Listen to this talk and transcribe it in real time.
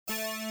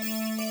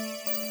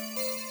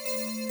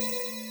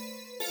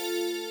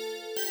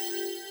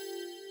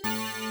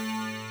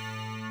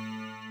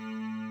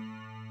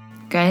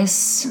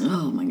guys.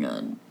 Oh my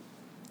God.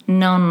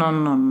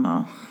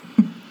 No.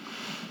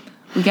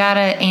 We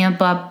gotta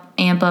amp up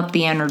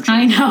the energy.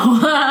 I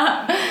know.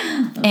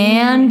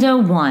 And a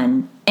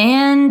 1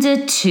 and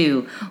a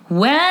 2.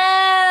 Welcome.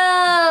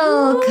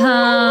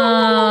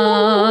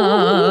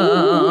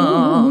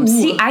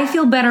 See, I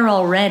feel better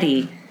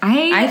already.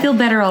 I feel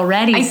better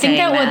already. I think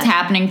that what's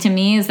happening to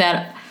me is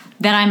that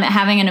I'm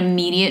having an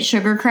immediate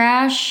sugar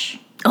crash.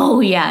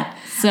 Oh yeah.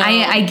 So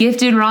I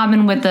gifted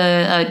Robin with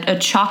a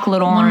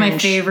chocolate orange. One of my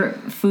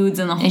favorite foods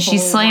in the whole world. And she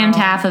slammed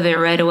half of it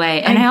right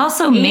away. And I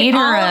also made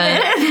her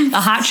a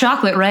hot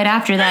chocolate right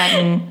after that.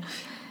 And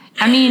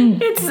I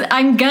mean,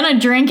 I'm gonna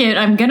drink it.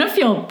 I'm gonna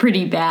feel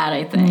pretty bad,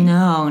 I think.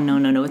 No.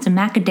 It's a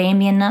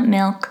macadamia nut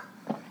milk.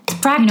 It's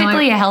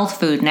practically a health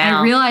food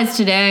now. I realized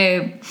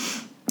today,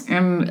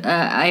 right,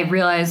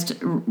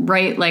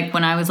 like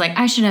when I was like,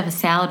 I should have a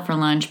salad for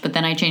lunch, but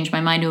then I changed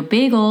my mind to a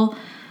bagel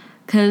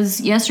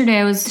because yesterday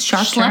I was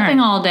schlepping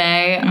all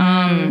day,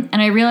 and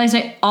I realized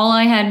all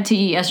I had to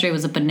eat yesterday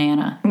was a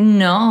banana.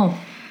 No.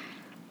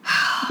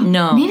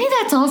 Maybe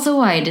that's also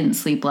why I didn't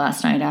sleep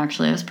last night,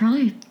 actually. I was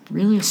probably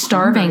really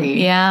starving.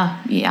 Hungry.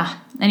 Yeah.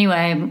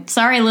 Anyway,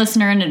 sorry,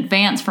 listener, in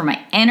advance for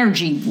my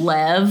energy,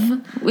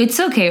 Lev. It's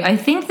okay. I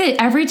think that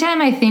every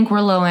time I think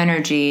we're low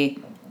energy,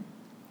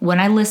 when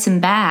I listen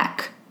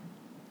back,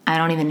 I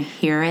don't even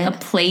hear it. A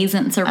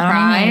pleasant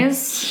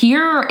surprise.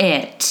 Hear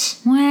it.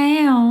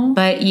 Wow.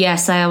 But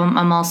yes,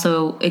 I'm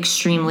also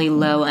extremely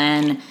low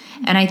N.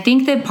 And I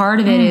think that part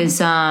of it is...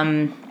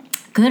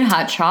 good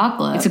hot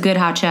chocolate. It's a good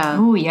hot chocolate.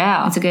 Oh,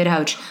 yeah. It's a good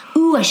hot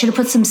Ooh, I should have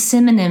put some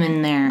cinnamon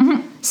in there.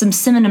 Mm-hmm. Some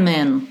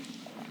cinnamon.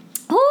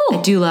 Ooh.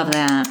 I do love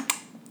that.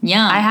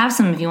 Yeah. I have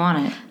some if you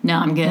want it. No,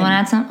 I'm good. You want to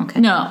add some?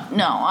 Okay. No,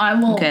 I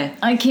won't. Okay.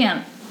 I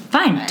can't.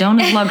 Fine. Don't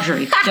have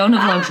luxury.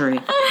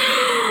 Listener.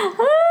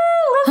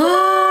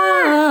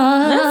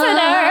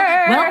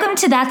 Welcome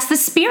to That's the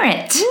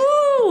Spirit.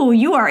 Ooh,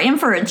 you are in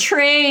for a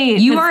treat.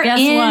 You are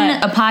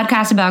in a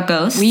podcast about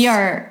ghosts. We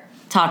are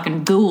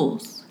talking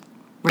ghouls.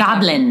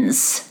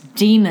 Goblins.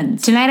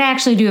 Demons. Tonight I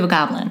actually do have a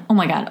goblin. Oh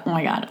my god.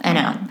 I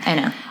know.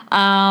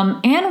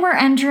 And we're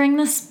entering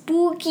the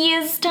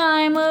spookiest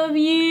time of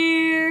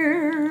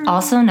year.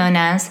 Also known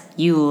as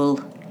Yule.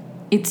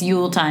 It's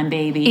Yule time,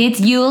 baby. It's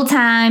Yule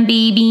time,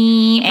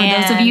 baby. For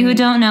those of you who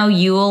don't know,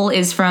 Yule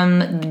is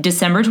from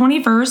December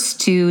 21st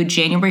to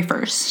January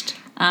 1st.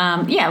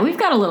 Yeah, we've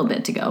got a little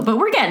bit to go, but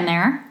we're getting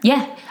there.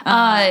 Yeah.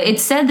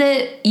 It's said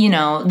that,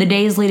 the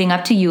days leading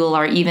up to Yule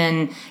are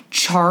even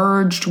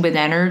charged with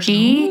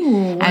energy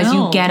as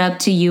you get up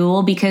to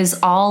Yule, because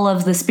all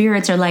of the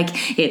spirits are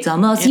like, it's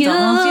almost Yule.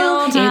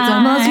 It's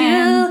almost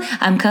Yule.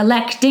 I'm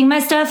collecting my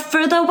stuff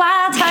for the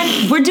Wild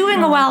Hunt. We're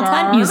doing a Wild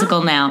Hunt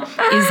musical now,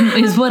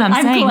 is what I'm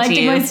saying to you. I'm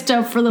collecting my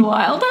stuff for the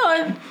Wild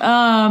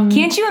Hunt.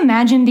 Can't you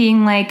imagine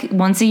being like,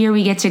 once a year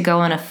we get to go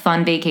on a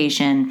fun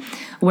vacation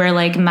where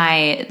like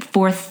my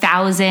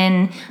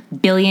 4,000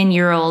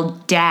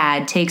 billion-year-old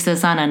dad takes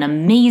us on an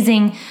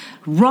amazing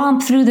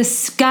romp through the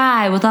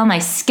sky with all my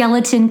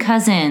skeleton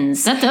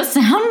cousins. That does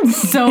sound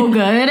so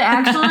good,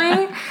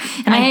 actually.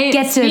 And I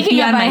get to be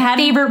on my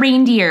favorite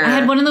reindeer. I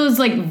had one of those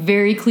like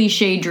very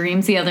cliche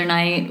dreams the other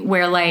night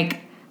where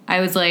like I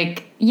was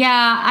like,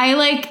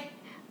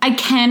 I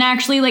can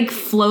actually like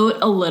float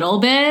a little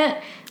bit.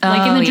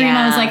 Like in the dream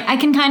I was like, I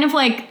can kind of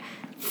like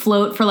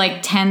float for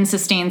like 10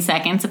 sustained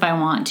seconds if I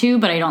want to,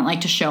 but I don't like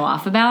to show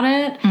off about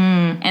it.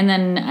 And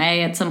then I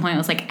at some point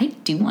was like, I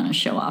do want to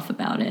show off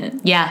about it.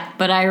 Yeah.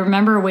 But I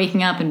remember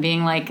waking up and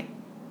being like,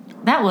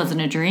 that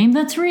wasn't a dream,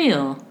 that's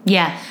real.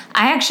 Yeah.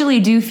 I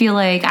actually do feel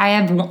like I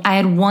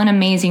had one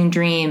amazing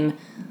dream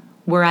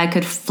where I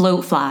could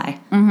float fly.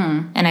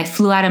 Mm-hmm. And I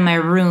flew out of my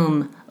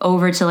room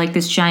over to like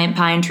this giant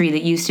pine tree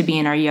that used to be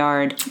in our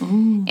yard.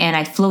 Ooh. And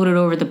I floated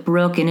over the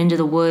brook and into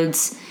the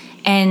woods.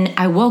 And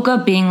I woke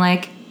up being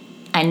like,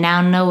 I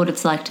now know what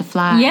it's like to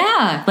fly.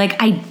 Yeah.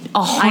 Like, I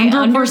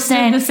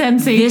 100%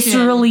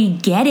 viscerally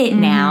get it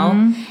now.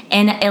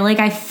 And,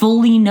 I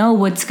fully know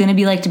what's going to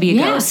be like to be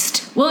a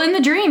ghost. Well, in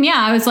the dream,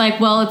 I was like,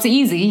 well, it's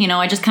easy.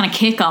 I just kind of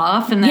kick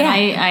off. And then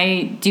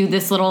I do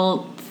this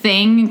little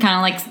thing, kind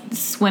of like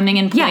swimming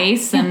in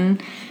place.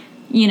 And,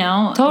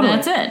 totally.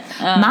 That's it.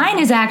 Mine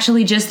is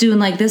actually just doing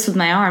like this with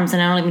my arms.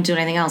 And I don't even do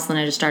anything else. Then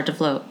I just start to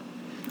float.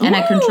 And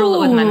I control it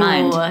with my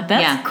mind.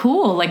 That's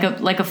cool. Like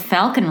a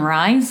falcon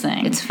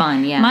rising. It's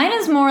fun, yeah. Mine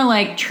is more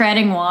like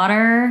treading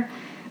water.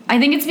 I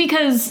think it's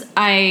because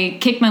I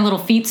kick my little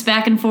feet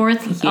back and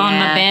forth on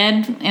my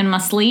bed in my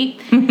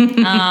sleep.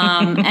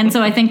 And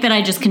so I think that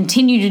I just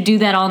continue to do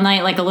that all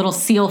night like a little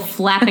seal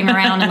flapping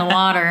around in the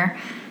water.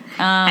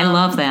 I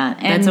love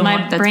that. And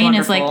my brain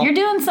is like, you're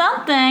doing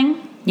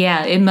something.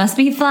 Yeah, it must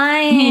be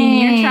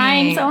flying. You're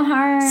trying so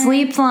hard.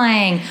 Sleep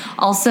flying.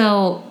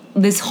 Also,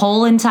 this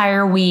whole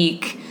entire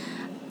week,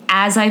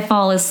 as I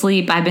fall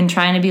asleep, I've been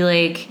trying to be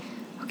like,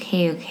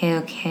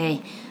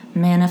 okay.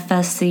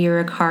 Manifest that you're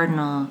a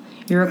cardinal.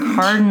 You're a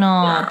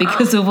cardinal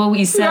because of what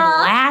we said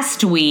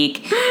last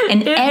week.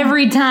 And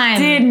every time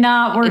did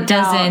not work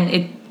out.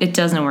 It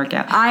doesn't work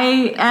out.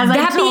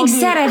 That being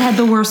said, I've had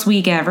the worst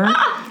week ever.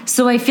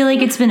 So I feel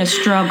like it's been a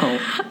struggle.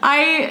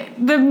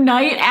 The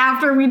night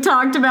after we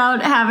talked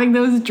about having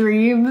those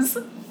dreams,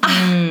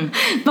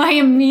 my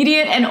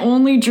immediate and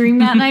only dream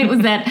that night was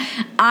that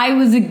I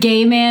was a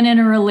gay man in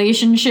a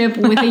relationship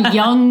with a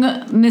young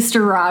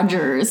Mr.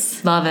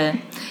 Rogers. Love it.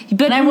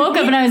 But I woke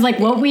up and I was like,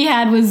 what we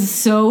had was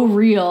so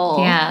real.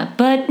 Yeah,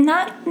 but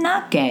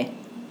not gay,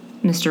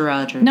 Mr.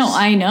 Rogers. No,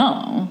 I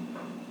know.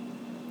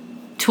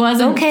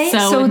 'Twasn't okay,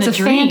 so it's a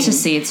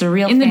fantasy. It's a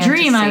real fantasy. In the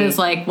dream, I was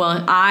like,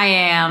 well, I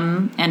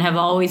am and have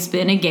always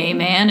been a gay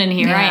man, and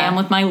here I am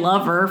with my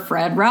lover,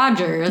 Fred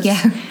Rogers.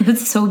 Yeah,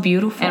 that's so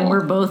beautiful. And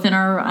we're both in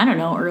our, I don't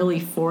know,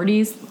 early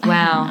 40s. Wow.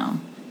 I don't know.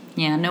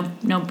 Yeah,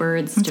 no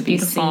birds to be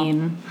beautiful.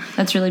 seen.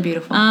 That's really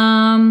beautiful.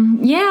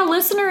 Yeah,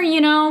 listener,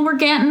 we're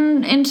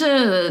getting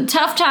into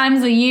tough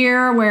times of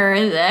year where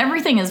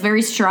everything is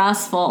very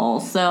stressful.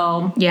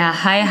 So yeah,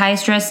 high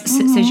stress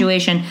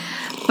situation.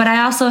 But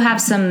I also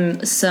have some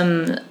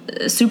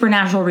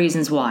supernatural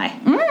reasons why.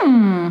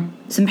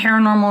 Some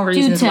paranormal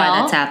reasons why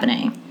that's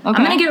happening. Okay.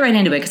 I'm gonna get right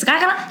into it because I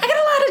got a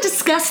lot to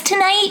discuss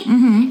tonight.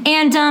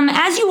 And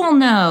as you all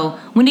know,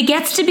 when it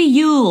gets to be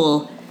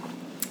Yule,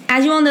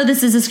 as you all know,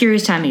 this is the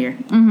scariest time of year.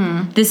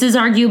 This is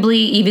arguably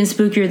even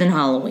spookier than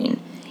Halloween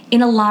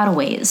in a lot of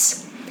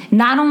ways.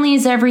 Not only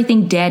is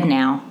everything dead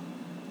now,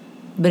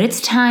 but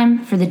it's time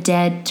for the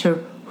dead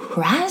to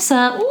rise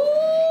up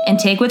and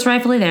take what's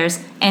rightfully theirs.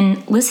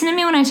 And listen to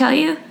me when I tell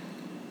you,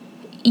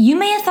 you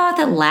may have thought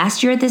that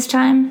last year at this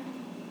time,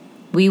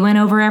 we went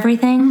over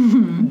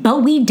everything,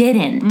 but we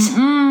didn't.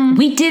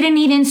 We didn't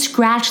even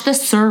scratch the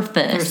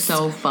surface. They're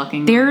so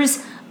fucking... There's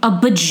a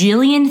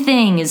bajillion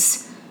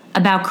things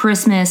about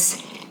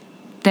Christmas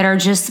that are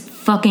just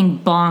fucking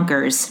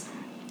bonkers.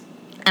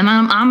 And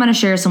I'm going to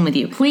share some with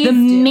you. Please The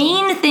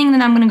main thing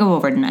that I'm going to go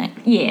over tonight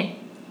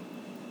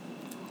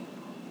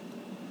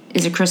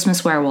is a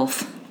Christmas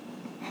werewolf.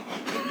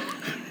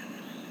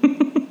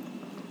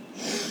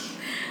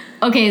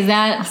 Okay, is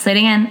that... I'll say it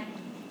again.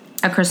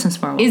 A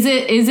Christmas werewolf. Is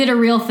it a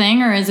real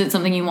thing, or is it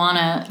something you want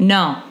to...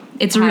 No,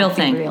 it's a real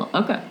thing. Real?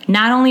 Okay.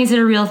 Not only is it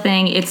a real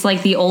thing, it's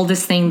like the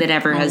oldest thing that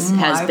ever has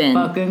been.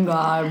 Oh my fucking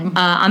God.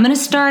 I'm going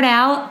to start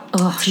out...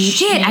 Oh,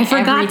 shit. I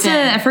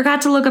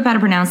forgot to look up how to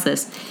pronounce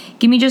this.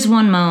 Give me just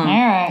one moment.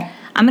 All right.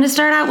 I'm going to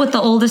start out with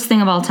the oldest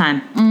thing of all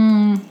time.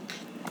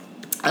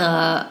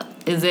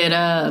 Is it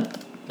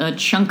a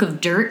chunk of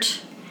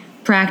dirt?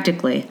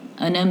 Practically.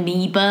 An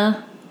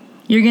amoeba?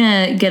 You're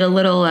going to get a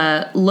little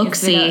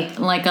look-see.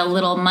 Like a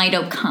little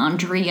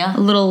mitochondria? A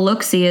little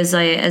look-see as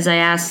I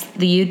asked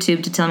the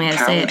YouTube to tell me how to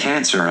say it.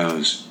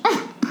 Calocancerose.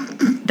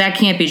 That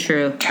can't be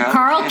true.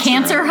 Carl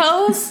Cancer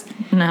Hose?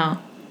 No.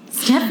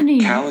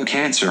 Stephanie.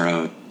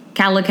 Calocancerose.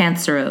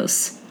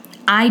 Calocancerose.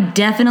 I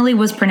definitely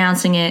was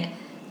pronouncing it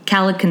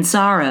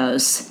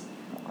Calocanceros,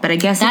 but I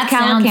guess That it's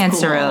sounds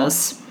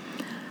Calocanceros.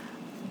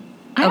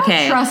 I don't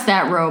Okay. trust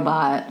that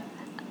robot.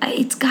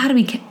 It's got to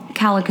be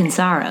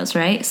Calocanceros,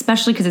 right?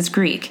 Especially because it's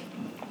Greek.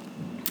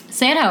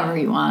 Say it however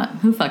you want.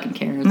 Who fucking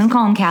cares? I'm going to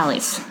call them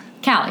Callies.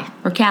 Callie.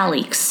 Or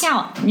Calix.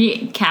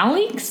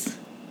 Calix?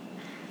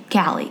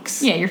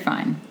 Calix. Yeah, you're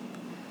fine.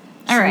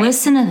 All So right.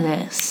 listen to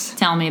this.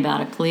 Tell me about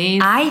it,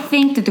 please. I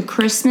think that the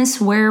Christmas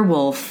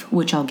werewolf,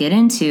 which I'll get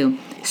into,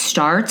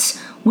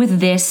 starts with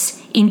this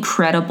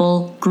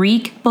incredible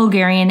Greek,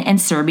 Bulgarian,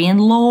 and Serbian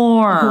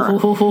lore.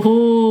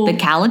 The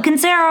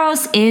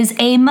Calocanceros is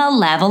a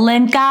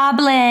malevolent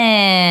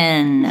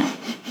goblin.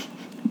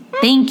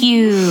 Thank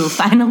you.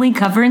 Finally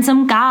covering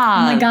some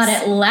gods. Oh my God,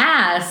 at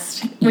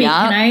last. Wait,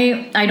 Yup.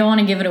 can I don't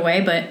want to give it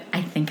away, but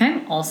I think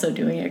I'm also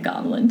doing a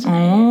goblin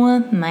tonight. Oh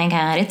my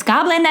God. It's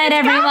Goblin Night,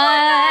 everyone.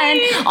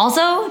 Goblin Night!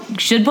 Also,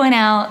 should point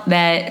out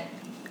that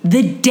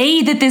the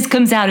day that this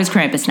comes out is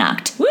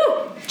Krampusnacht. Woo!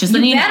 Just you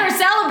letting you know. better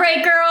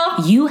celebrate,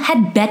 girl. You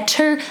had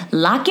better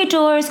lock your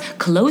doors,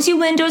 close your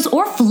windows,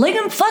 or fling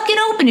them fucking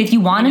open if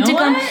you want him to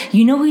come. what?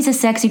 You know he's a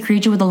sexy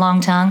creature with a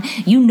long tongue.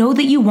 You know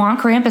that you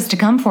want Krampus to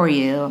come for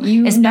you.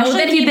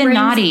 Especially if you've been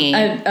naughty.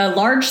 A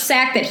large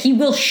sack that he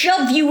will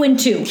shove you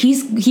into.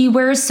 He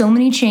wears so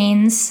many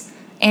chains,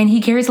 and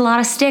he carries a lot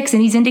of sticks,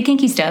 and he's into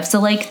kinky stuff. So,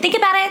 like, think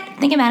about it.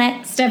 Think about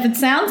it. Steph, it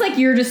sounds like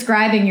you're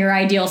describing your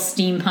ideal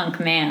steampunk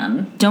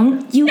man.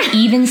 Don't you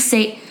even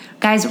say...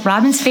 Guys,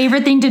 Robin's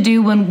favorite thing to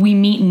do when we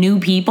meet new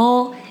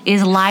people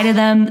is lie to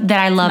them that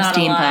I love Not a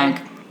steampunk.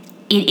 lie.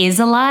 It is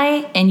a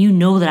lie, and you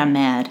know that I'm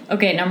mad.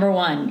 Okay, number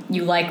 1,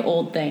 you like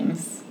old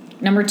things.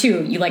 Number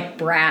 2, you like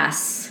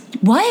brass.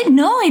 What?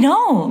 No, I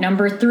don't.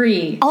 Number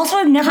 3, Also,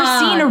 I've never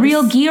seen a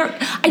real gear.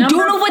 I don't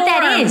know what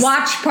that is.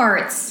 Watch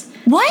parts.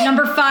 What?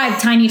 Number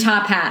 5, tiny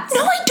top hats.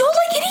 No, I don't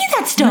like any of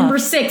that stuff. Number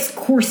 6,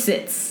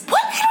 corsets.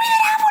 What? I don't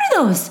even have one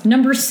of those.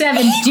 Number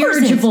 7, hate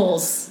corsets.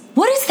 dirigibles.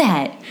 What is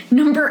that?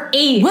 Number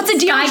 8, What's a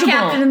Sky dirigible?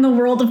 Captain in the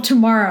World of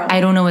Tomorrow.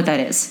 I don't know what that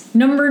is.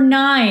 Number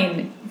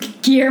 9,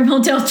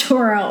 Guillermo del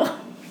Toro.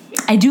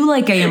 I do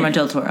like Guillermo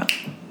del Toro.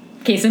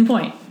 Case in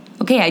point.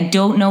 Okay, I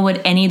don't know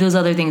what any of those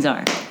other things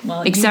are.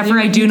 Well, Except you for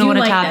I do know what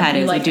a like top them. hat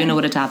You is. like I do them. know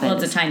what a top hat Well,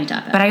 is. it's a tiny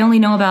top hat. But I only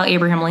know about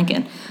Abraham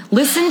Lincoln.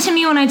 Listen to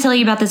me when I tell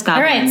you about this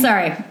goblin. All right,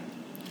 sorry.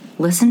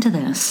 Listen to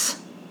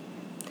this.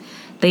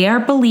 They are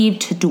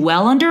believed to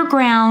dwell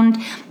underground,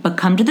 but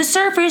come to the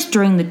surface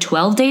during the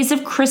 12 days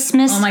of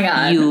Christmas. Oh my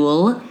God.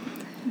 Yule.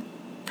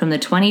 From the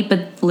 20,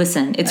 but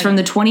listen, it's from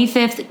the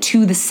 25th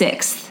to the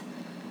 6th.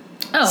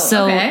 Oh,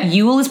 So okay.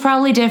 Yule is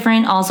probably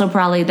different. Also,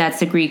 probably that's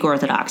the Greek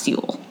Orthodox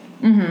Yule.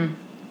 Mm-hmm.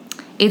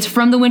 It's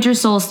from the winter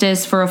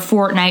solstice for a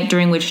fortnight,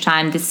 during which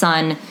time the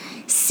sun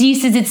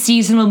ceases its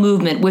seasonal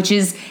movement, which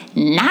is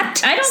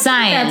not I don't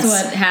science. think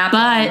that's what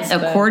happens.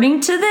 But according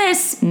to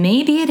this,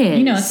 maybe it is.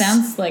 You know, it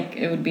sounds like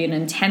it would be an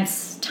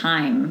intense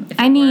time. If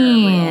I it were real.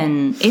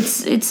 mean,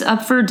 it's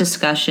up for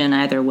discussion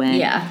either way.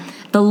 Yeah.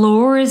 The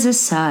lore is as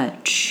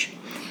such.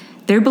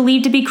 They're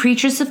believed to be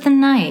creatures of the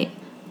night.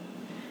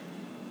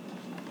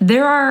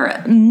 There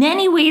are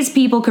many ways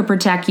people could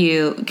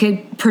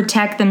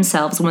protect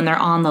themselves when they're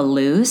on the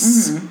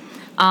loose.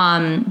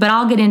 But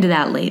I'll get into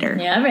that later.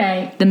 Yeah,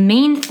 right. The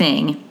main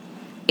thing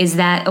is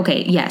that,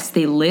 okay, yes,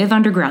 they live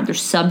underground. They're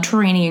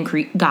subterranean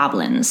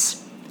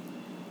goblins.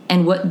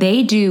 And what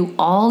they do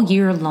all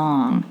year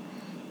long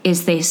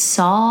is they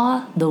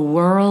saw the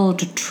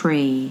world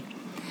tree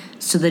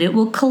so that it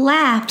will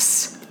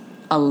collapse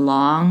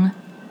along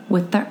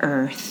with the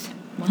earth.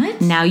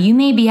 What? Now, you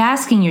may be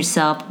asking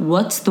yourself,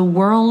 what's the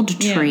world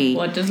tree? Yeah,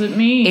 what does it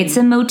mean? It's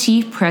a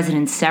motif present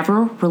in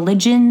several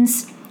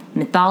religions,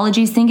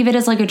 mythologies. Think of it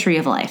as like a tree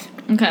of life.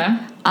 Okay.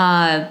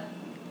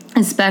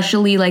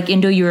 Especially like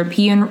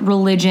Indo-European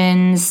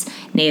religions,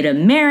 Native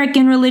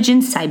American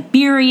religions,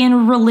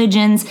 Siberian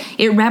religions.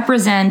 It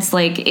represents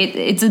like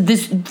it's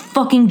this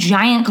fucking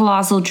giant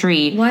colossal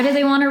tree. Why do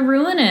they want to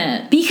ruin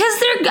it? Because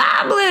they're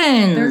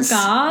goblins. They're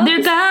gobs?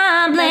 They're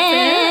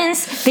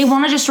goblins. That's They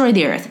want to destroy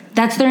the earth.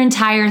 That's their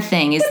entire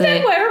thing. Is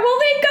Then that where will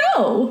they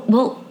go?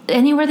 well,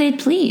 anywhere they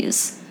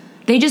please.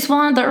 They just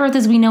want the earth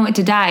as we know it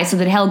to die so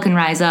that hell can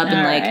rise up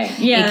and like Alright.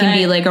 Yeah, it can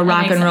be that- like a that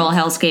rock makes and roll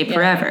sense. hellscape Yeah,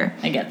 forever.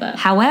 I get that.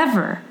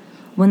 However,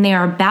 when they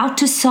are about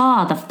to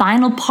saw the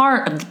final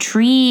part of the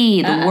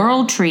tree, the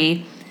world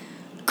tree,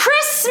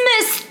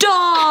 Christmas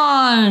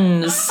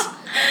dawns!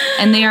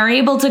 And they are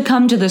able to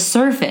come to the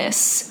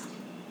surface.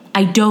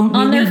 I don't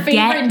On really their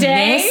get favorite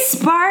day? this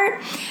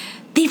part.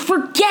 They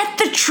forget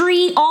the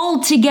tree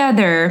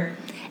altogether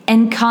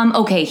and come.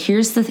 Okay,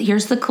 here's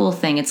the cool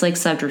thing. It's like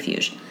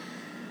subterfuge.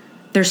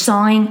 They're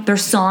sawing.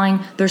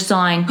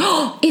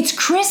 It's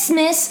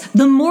Christmas,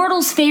 the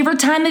mortals' favorite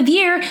time of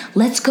year.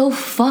 Let's go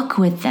fuck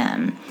with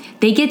them.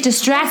 They get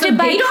distracted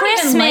by they don't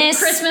Christmas. even like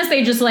Christmas.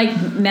 They just like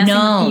messing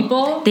with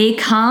people. They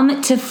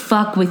come to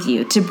fuck with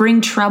you, to bring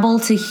trouble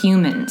to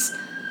humans.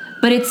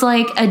 But it's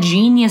like a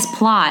genius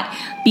plot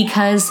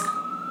because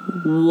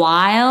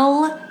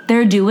while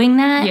they're doing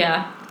that,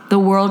 Yeah. the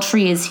world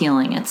tree is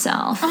healing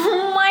itself.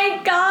 Oh my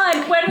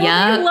God! When will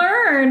Yep. we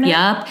learn?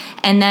 Yep.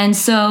 And then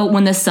so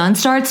when the sun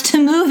starts to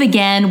move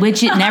again,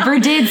 which it never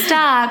did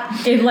stop,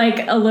 It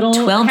like a little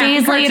 12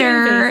 days cartoon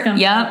later, face comes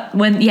yep,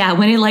 when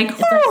it like,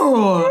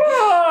 oh,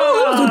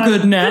 that was a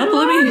good nap. Good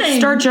Let me morning."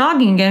 start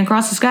jogging again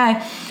across the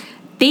sky.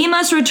 They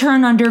must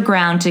return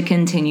underground to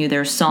continue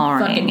their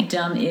soaring. Fucking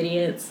dumb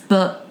idiots.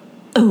 But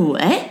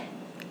what?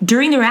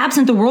 During their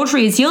absence, the world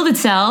tree has healed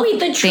itself. Wait,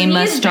 the tree they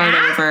must is start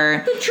back?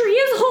 over. The tree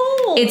is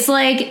whole. It's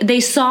like they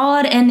saw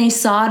it and they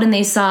saw it and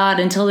they saw it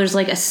until there's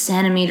like a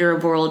centimeter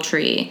of world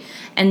tree.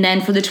 And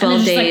then for the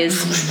 12 then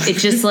days, just it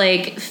just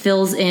like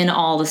fills in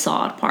all the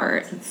sawed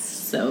part.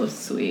 so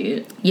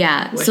sweet.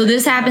 Yeah. Wish So I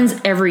this could happens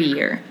every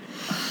year.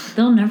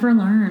 They'll never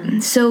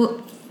learn.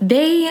 So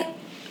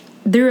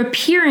their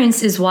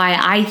appearance is why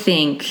I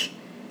think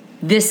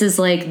this is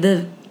like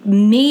the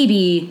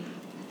maybe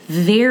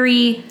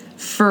very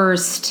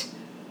first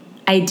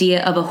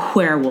idea of a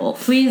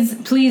werewolf.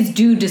 Please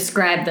do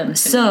describe them. To me.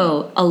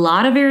 So a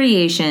lot of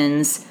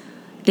variations.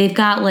 They've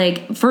got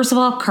like, first of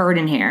all, covered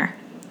in hair.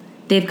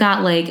 They've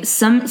got like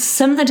some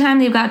of the time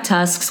they've got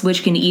tusks,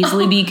 which can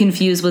easily be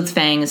confused with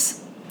fangs.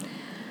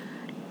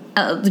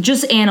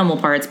 Just animal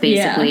parts,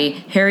 basically. Yeah.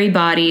 Hairy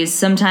bodies,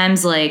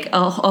 sometimes like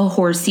a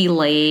horsey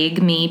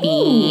leg, maybe.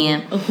 Ooh,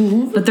 a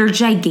hoof. But they're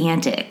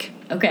gigantic.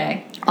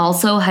 Okay.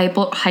 Also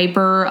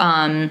hyper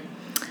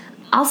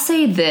I'll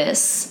say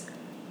this.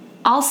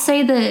 I'll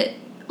say that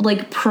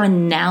like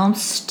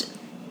pronounced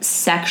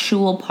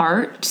sexual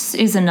parts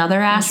is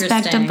another aspect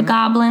of the Interesting.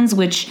 goblins,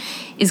 which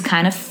is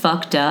kind of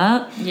fucked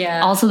up.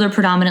 Yeah. Also, they're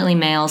predominantly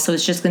male, so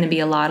it's just going to be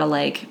a lot of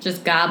like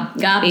Just gob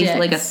dicks.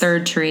 like a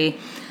third tree.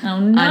 Oh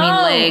no. I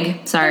mean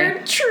leg. Sorry.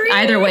 Third tree.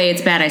 Either way,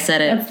 it's bad. I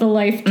said it. That's the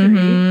life tree.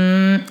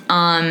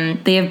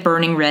 They have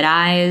burning red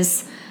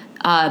eyes,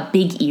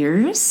 big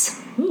ears,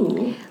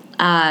 Ooh.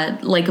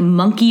 like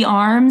monkey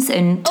arms,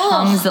 and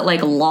tongues that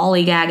like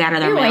lollygag out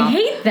of their Ew, mouth. I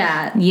hate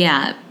that.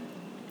 Yeah.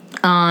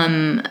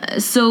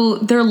 So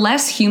they're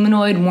less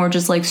humanoid, more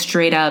just like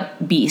straight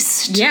up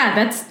beast. Yeah,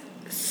 that's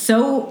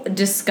so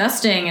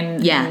disgusting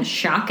and, Yeah. and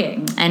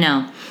shocking. I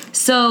know.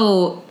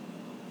 So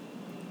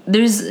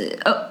there's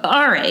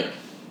all right.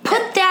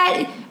 Put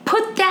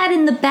that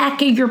in the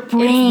back of your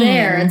brain. It's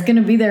there. It's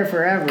gonna be there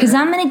forever. Because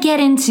I'm gonna get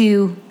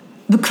into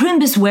the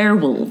Crimbus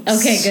werewolves.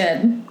 Okay,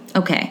 good.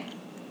 Okay.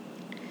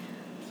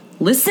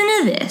 Listen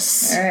to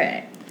this. All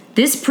right.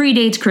 This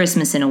predates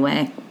Christmas in a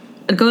way.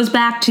 it goes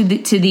back to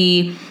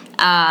the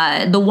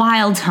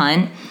Wild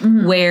Hunt,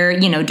 where,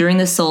 you know, during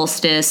the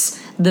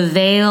solstice, the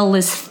veil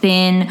is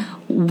thin.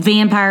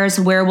 Vampires,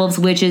 werewolves,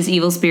 witches,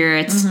 evil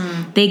spirits,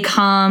 they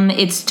come.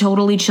 It's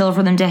totally chill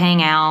for them to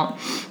hang out.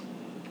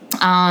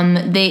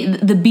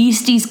 The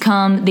beasties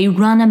come. They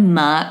run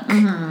amok.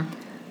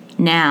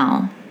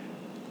 Now,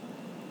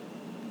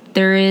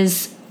 there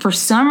is, for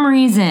some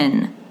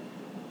reason,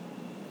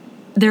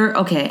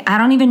 okay, I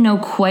don't even know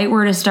quite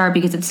where to start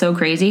because it's so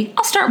crazy.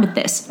 I'll start with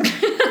this.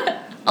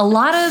 A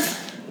lot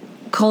of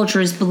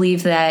cultures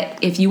believe that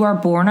if you are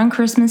born on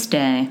Christmas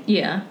Day,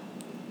 Yeah.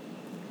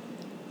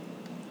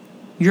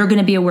 you're going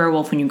to be a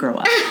werewolf when you grow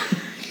up.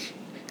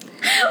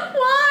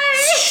 Why?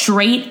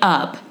 Straight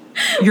up.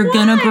 You're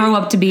going to grow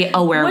up to be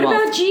a werewolf.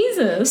 What about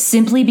Jesus?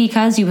 Simply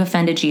because you've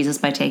offended Jesus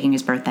by taking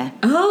his birthday.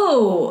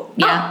 Oh.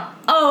 Yeah.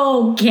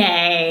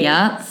 Okay.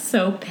 Yep.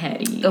 So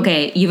petty.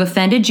 Okay, you've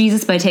offended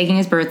Jesus by taking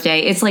his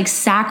birthday. It's like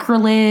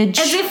sacrilege.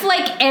 As if,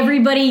 like,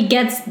 everybody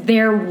gets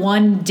their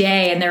one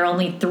day and there are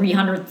only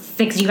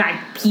 365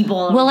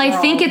 people in Well, the I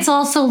world. think it's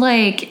also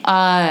like,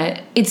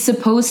 it's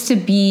supposed to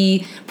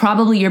be,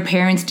 probably your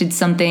parents did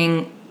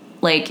something,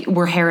 like,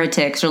 were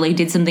heretics or, like,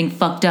 did something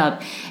fucked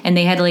up, and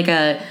they had, like,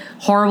 a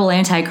horrible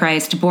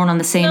antichrist born on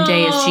the same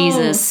day as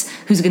Jesus,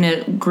 who's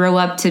gonna grow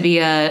up to be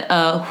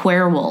a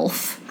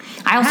werewolf.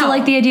 I also Wow.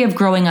 like the idea of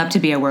growing up to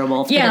be a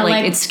werewolf. Yeah, that,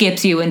 like- it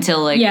skips you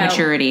until, like, Yeah.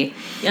 maturity.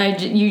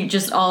 You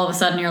just all of a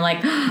sudden you're like,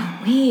 oh,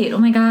 wait, oh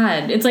my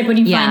god. It's like when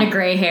you Yeah. find a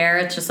gray hair,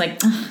 it's just like,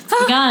 it's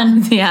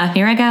begun. Yeah,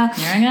 here I go.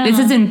 Here I go. This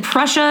is in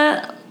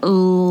Prussia,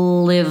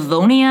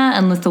 Livonia,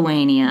 and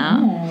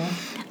Lithuania.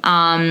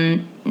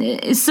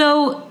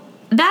 So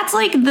that's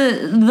like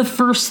the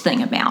first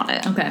thing about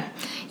it. Okay.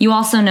 You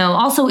also know,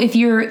 if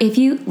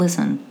you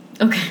listen,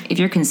 Okay. if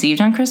you're conceived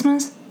on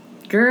Christmas,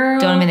 Girl.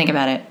 don't even think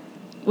about it.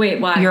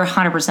 Wait, why? You're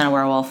 100% a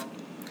werewolf.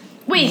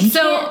 Wait,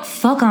 so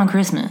Fuck on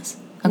Christmas.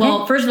 Okay?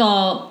 well, first of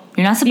all,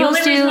 you're not the only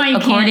supposed reason to, why you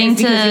according can't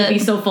is because you'll be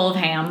to. so full of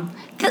ham.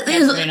 That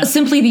is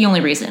simply the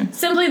only reason.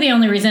 Simply the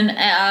only reason.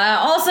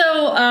 Also,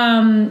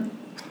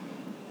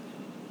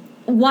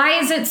 why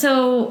is it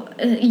so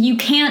you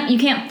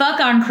can't fuck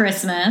on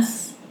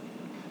Christmas?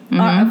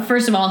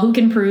 First of all, who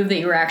can prove that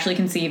you were actually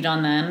conceived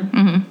on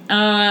then?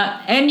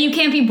 And you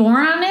can't be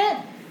born on it.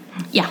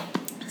 Yeah.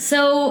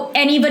 So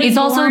anybody. It's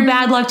also born-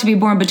 bad luck to be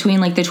born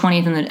between like the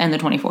 20th and the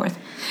 24th.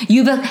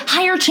 You have a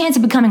higher chance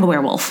of becoming a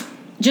werewolf.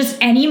 Just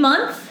any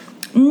month.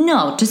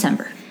 No,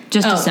 December.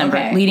 Just Oh, December,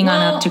 okay. leading on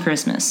Well, up to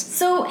Christmas.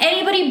 So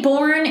anybody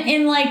born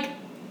in like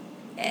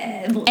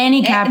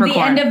Any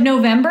Capricorn. the end of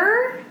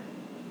November,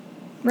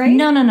 right?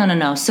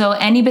 No. So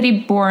anybody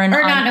born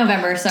Or on not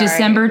November, sorry.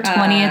 December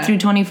 20th through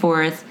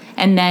 24th,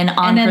 and then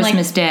on then, like-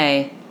 Christmas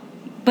Day,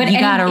 But you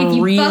got a if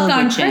you real fuck good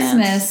on chance.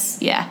 Christmas,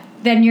 Yeah.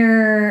 then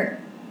your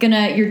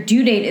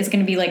due date is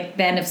gonna be like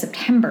the end of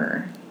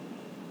September,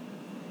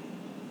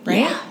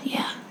 right?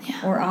 Yeah.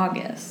 Or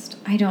August.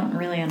 I don't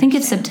really understand. I think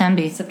it's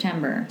September.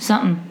 September.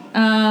 Something.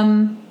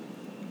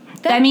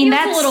 That I mean,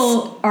 feels that's- a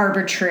little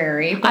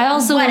arbitrary. But I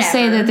also will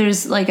say whatever. that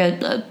there's like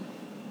a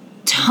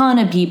ton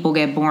of people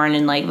get born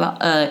in like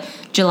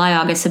July,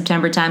 August,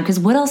 September time, because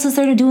what else is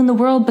there to do in the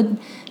world but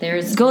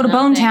there's go to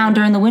Bone nothing- Town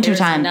during the winter there's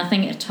time.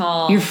 Nothing at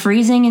all. You're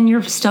freezing and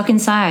you're stuck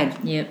inside.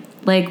 Yep.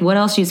 Like, what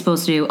else are you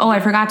supposed to do? Oh,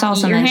 I forgot to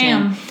also Eat your mention.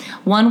 ham.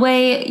 One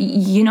way,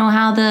 you know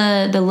how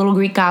the little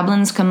Greek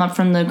goblins come up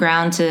from the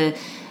ground to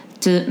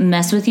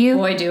mess with you?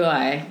 Boy, do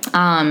I.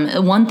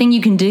 One thing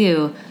you can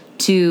do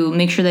to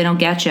make sure they don't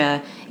get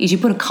you is you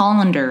put a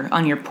colander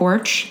on your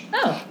porch.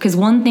 Oh. Because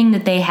one thing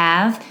that they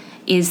have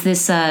is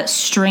this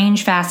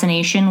strange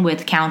fascination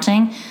with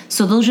counting.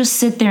 So they'll just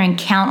sit there and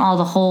count all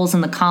the holes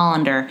in the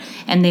colander,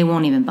 and they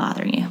won't even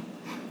bother you.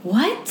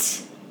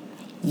 What?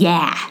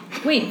 Yeah.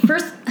 Wait,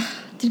 first,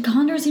 did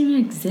colanders even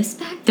exist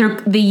back then?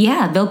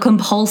 They'll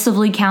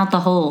compulsively count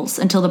the holes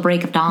until the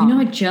break of dawn. You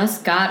know, I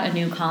just got a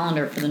new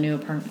colander for the new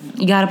apartment.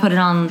 You got to put it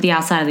on the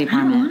outside of the I don't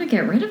apartment. want to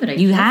get rid of it. I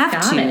You just have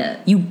got to. it.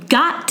 You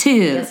got to.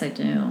 Yes, I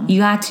do. You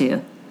got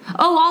to.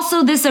 Oh,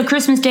 also, this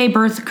Christmas Day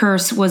birth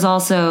curse was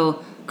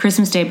also.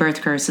 Christmas Day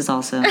birth curse is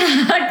also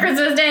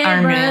Christmas Day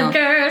Our birth new-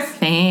 curse.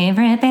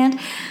 favorite band.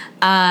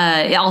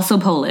 Also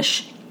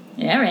Polish,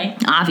 Yeah, right.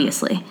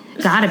 obviously.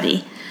 Gotta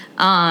be.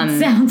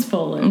 Sounds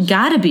Polish.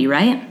 Gotta be,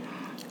 right?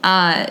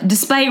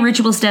 Despite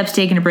ritual steps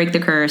taken to break the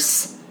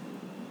curse,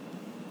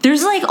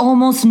 there's like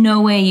almost no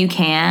way you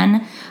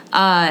can.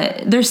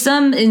 There's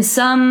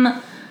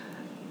sometimes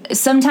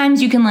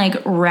you can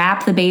like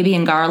wrap the baby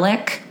in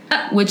garlic,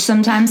 which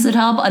sometimes would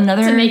help.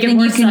 Another To make it thing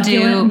more you can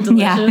succulent do, and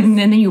yeah, delicious. and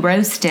then you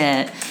roast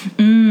it.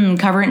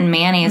 Cover it in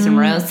mayonnaise and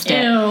roast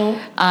it. Ew.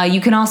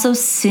 You can also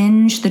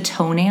singe the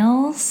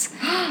toenails.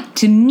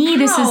 To me,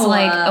 this is Ow.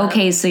 like,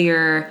 okay, so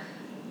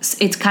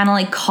it's kind of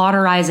like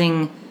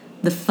cauterizing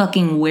the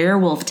fucking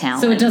werewolf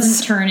talent. So it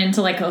doesn't turn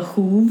into like a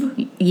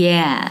hoove.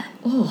 Yeah.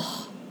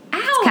 Ow.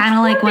 kind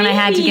of like when I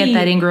had to get baby.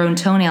 that ingrown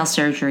toenail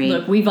surgery.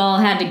 Look, we've all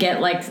had to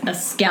get like a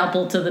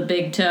scalpel to the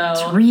big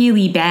toe.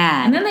 Really And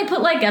bad. then they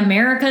put like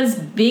America's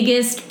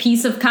biggest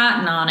piece of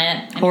cotton on it.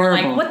 And you're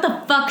Horrible. like, what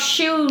the fuck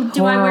shoe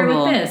do I wear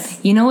with this?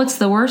 You know what's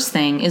the worst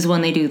thing is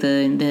when they do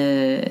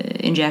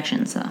the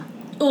injections, though.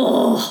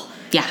 Oh,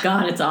 Yeah.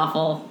 God, it's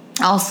awful.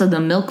 Also, the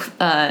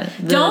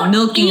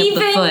milking even of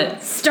the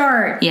foot.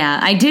 start. Yeah,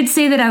 I did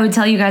say that I would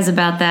tell you guys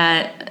about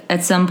that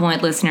at some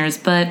point, listeners,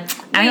 but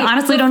I Wait,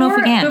 honestly don't know if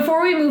we can.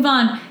 Before we move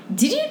on,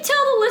 did you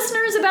tell the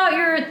listeners about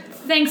your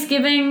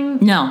Thanksgiving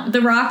No.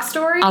 The Rock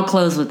story? I'll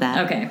close with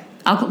that. Okay.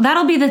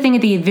 That'll be the thing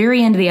at the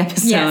very end of the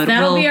episode. Yes,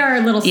 that'll be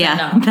our little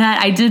yeah, send-off.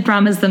 that I did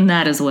promise them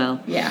that as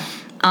well. Yeah.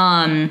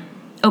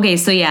 Okay,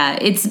 so yeah,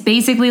 it's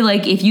basically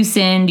like if you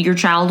sinned, your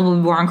child will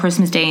be born on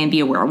Christmas Day and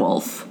be a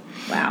werewolf.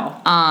 Wow.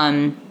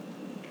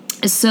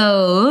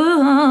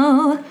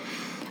 So,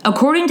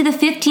 according to the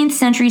 15th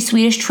century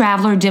Swedish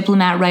traveler,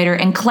 diplomat, writer,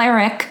 and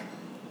cleric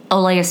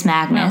Olaus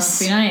That must Magnus,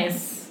 be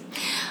nice.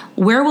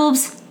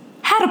 werewolves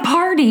had a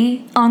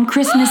party on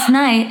Christmas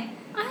night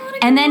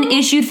and then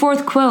issued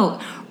forth, quote,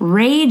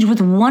 rage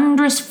with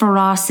wondrous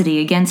ferocity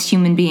against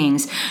human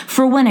beings.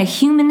 For when a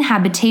human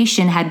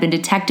habitation had been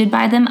detected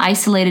by them,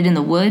 isolated in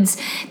the woods,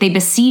 they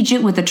besiege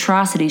it with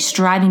atrocity,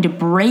 striving to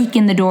break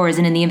in the doors,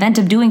 and in the event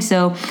of doing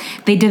so,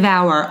 they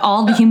devour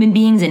all the human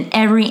beings and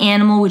every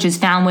animal which is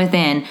found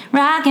within.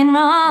 Rock and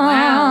roll.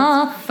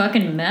 Wow. That's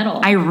fucking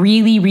metal. I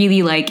really,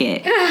 really like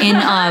it. In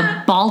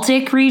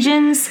Baltic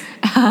regions,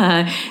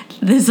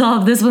 this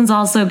one's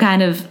also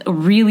kind of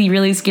really,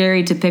 really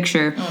scary to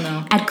picture. Oh,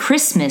 no. At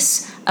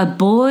Christmas, a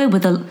boy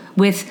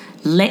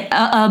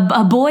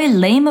a boy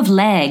lame of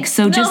legs,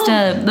 so just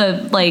a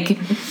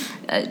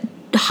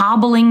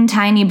hobbling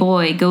tiny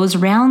boy goes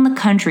around the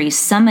country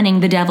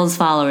summoning the devil's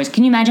followers.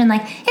 Can you imagine,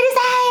 like, it is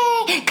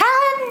I,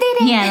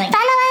 come, Yeah, like-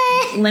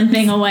 follow me.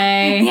 Limping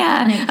away.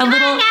 Yeah, Like, a "Come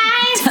little, on,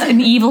 guys." an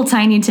evil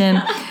Tiny Tim,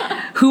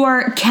 who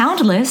are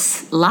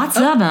countless, lots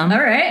of them. All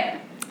right.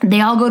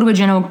 They all go to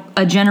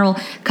a general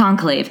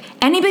conclave.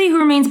 Anybody who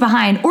remains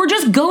behind, or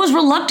just goes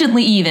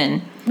reluctantly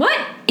even, What?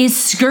 is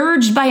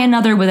scourged by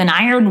another with an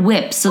iron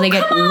whip, so they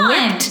get Come on.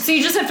 whipped. So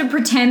you just have to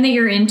pretend that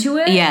you're into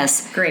it?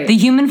 Yes. Great. The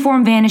human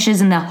form vanishes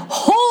and the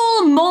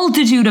whole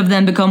multitude of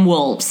them become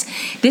wolves.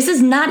 This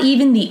is not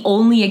even the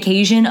only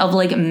occasion of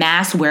like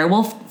mass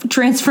werewolf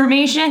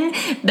transformation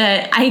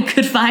that I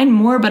could find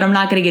more, but I'm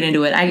not going to get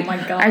into it. Oh my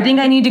God. I think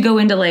I need to go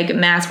into like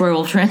mass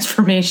werewolf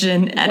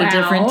transformation at a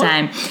different Wow.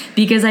 time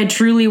because I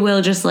truly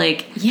will just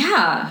like,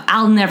 Yeah.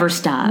 I'll never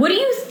stop. What do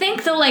you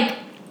think the like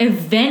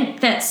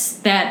event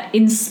that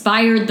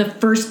inspired the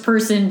first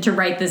person to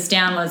write this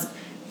down was?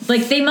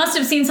 Like they must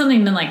have seen something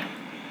and been like,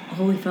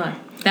 holy fuck.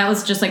 That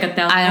was just like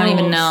 1,000 I don't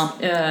even know.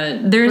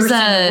 There's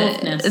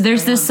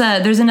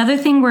there's another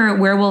thing where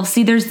werewolves,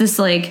 see, there's this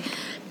like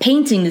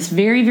painting, this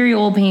very, very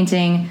old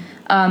painting.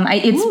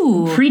 It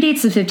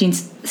predates the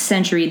 15th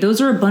century.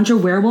 Those are a bunch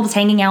of werewolves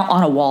hanging out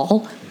on a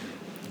wall.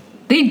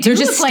 They're just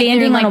look like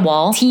standing they're, on a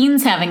wall.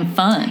 Teens having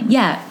fun.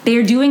 Yeah,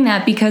 they're doing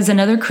that because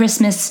another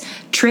Christmas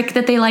trick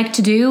that they like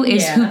to do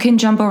is Yeah. who can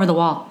jump over the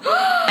wall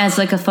as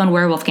like a fun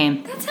werewolf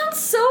game. That sounds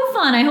so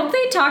fun. I hope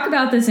they talk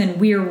about this in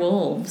We're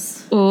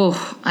Wolves.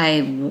 Oh,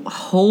 I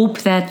hope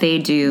that they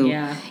do.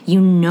 Yeah. You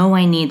know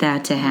I need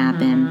that to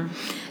happen.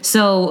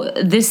 So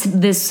this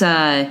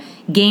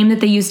game that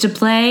they used to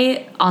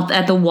play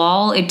at the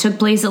wall, it took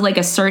place at like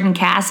a certain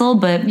castle,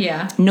 but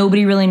Yeah.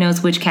 nobody really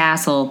knows which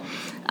castle.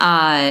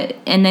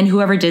 And then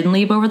whoever didn't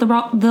leap over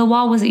the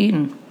wall was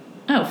eaten.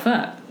 Oh,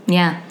 fuck.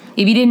 Yeah.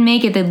 If you didn't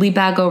make it, they'd leap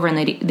back over and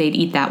they'd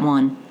eat that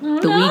one. Oh,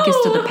 the no.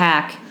 weakest of the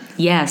pack.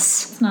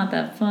 Yes. It's not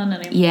that fun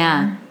anymore.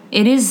 Yeah.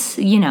 It is,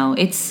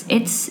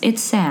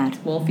 it's sad.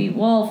 Wolf eat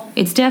wolf.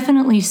 It's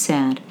definitely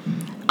sad.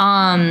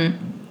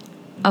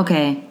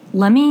 Okay.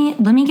 Let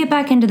me get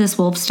back into this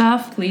wolf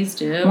stuff. Please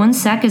do. One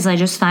sec as I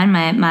just find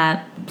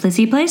my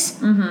plissy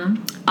place.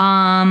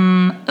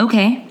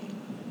 Okay.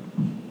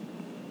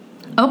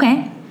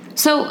 Okay.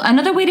 So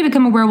another way to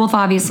become a werewolf,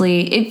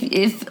 obviously,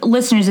 if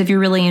listeners, if you're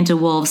really into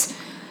wolves,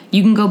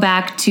 you can go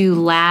back to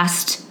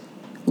last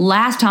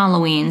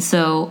Halloween.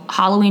 So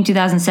Halloween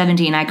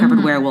 2017, I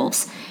covered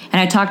werewolves. And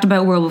I talked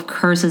about werewolf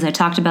curses. I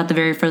talked about the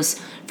very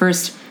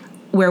first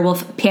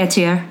werewolf,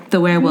 Peter, the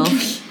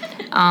werewolf.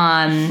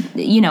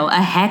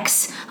 A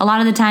hex. A lot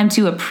of the time,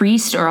 too, a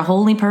priest or a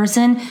holy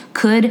person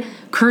could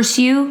curse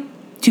you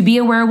to be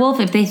a werewolf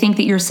if they think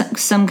that you're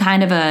some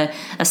kind of a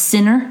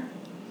sinner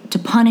to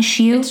punish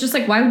you. It's just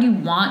like, why would you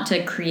want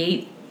to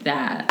create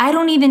that? I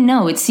don't even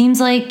know. It seems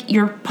like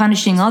you're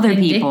punishing other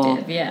people.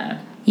 Vindictive,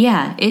 yeah.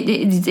 Yeah.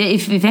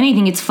 If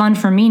anything, it's fun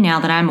for me now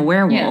that I'm a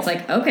werewolf. Yeah, it's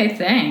like, okay,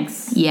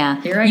 thanks. Yeah.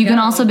 Here I You can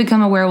go. also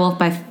become a werewolf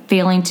by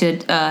failing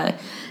to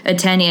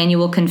attend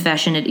annual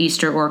confession at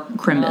Easter or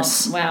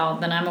Crimbus. Oh, wow,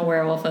 then I'm a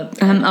werewolf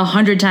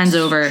 100 times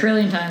over.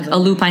 trillion times A over.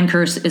 lupine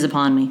curse is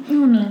upon me.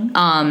 Oh,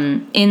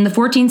 no. In the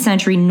 14th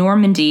century,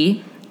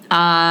 Normandy,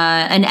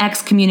 an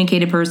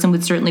excommunicated person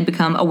would certainly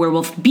become a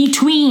werewolf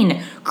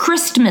between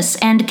Christmas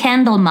and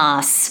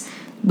Candlemas,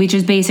 which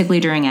is basically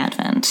during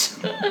Advent.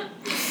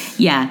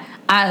 Yeah.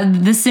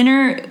 The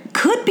sinner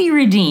could be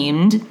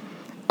redeemed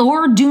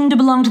or doomed to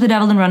belong to the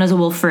devil and run as a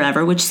wolf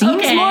forever, which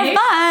seems more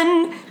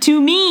fun to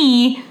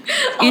me.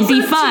 It'd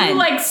be fun. Two,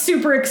 like,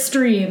 super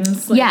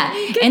extremes. Like, yeah,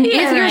 and if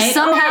you're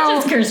somehow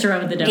just cursed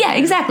around with the devil. Yeah,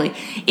 exactly.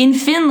 In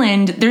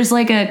Finland, there's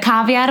like a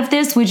caveat of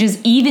this, which is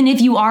even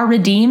if you are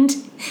redeemed,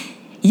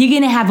 you're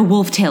gonna have a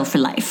wolf tail for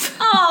life.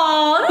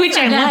 Oh, which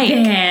I like.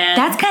 Bad.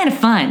 That's kind of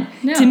fun.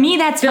 No, to me,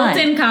 that's fun.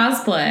 Built-in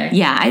cosplay.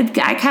 Yeah,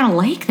 I kind of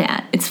like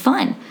that. It's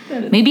fun.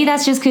 Maybe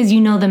that's just because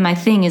you know that my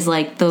thing is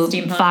like the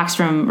Steampunk. fox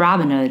from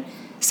Robin Hood,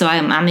 so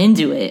I'm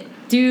into it.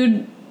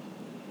 Dude.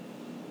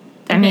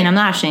 I mean, I'm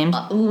not ashamed.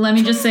 Let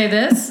me just say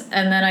this,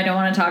 and then I don't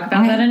want to talk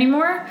about that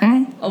anymore.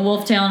 Okay. A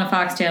wolf tail and a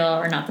fox tail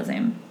are not the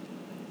same.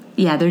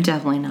 Yeah, they're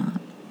definitely not.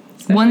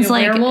 Especially One's a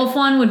like werewolf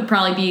one would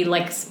probably be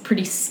like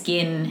pretty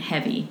skin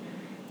heavy,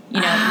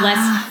 you know,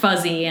 less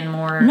fuzzy and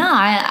more. No,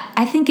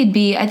 I think it'd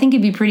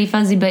be pretty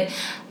fuzzy, but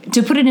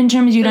to put it in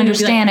terms you'd But it'd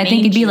be, understand, like, I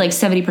think it'd be mangy.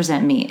 like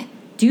 70% meat.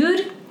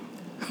 Dude,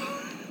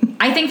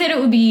 I think that it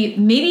would be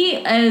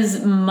maybe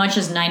as much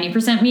as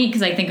 90% meat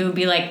because I think it would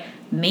be like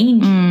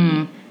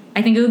mangy.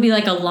 I think it would be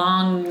like a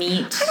long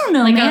meat. I don't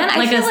know, like man.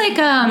 I feel like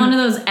one of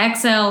those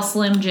XL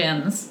Slim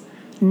Jims.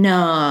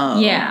 No.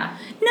 Yeah.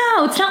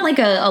 No, it's not like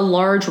a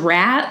large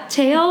rat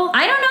tail.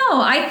 I don't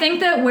know. I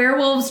think that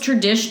werewolves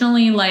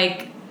traditionally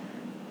like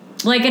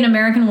an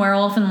American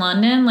Werewolf in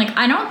London, like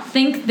I don't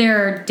think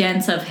they're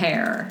dense of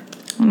hair.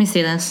 Let me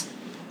see this.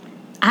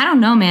 I don't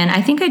know, man.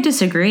 I think I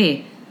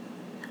disagree.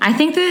 I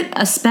think that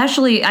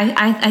especially,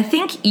 I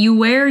think you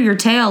wear your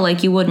tail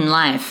like you would in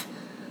life,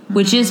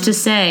 which is to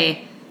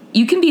say,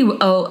 you can be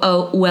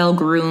a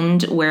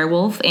well-groomed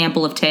werewolf,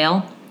 ample of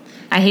tail.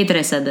 I hate that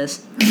I said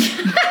this.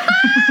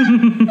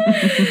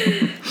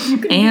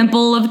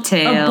 Ample of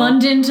tail.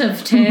 Abundant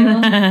of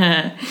tail.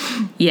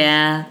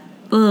 Yeah.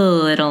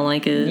 Oh, I don't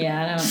like it.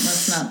 Yeah,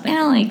 let's not I think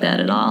don't like that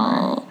at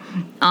all.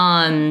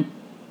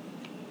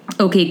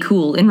 Okay,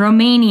 cool. In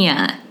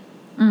Romania.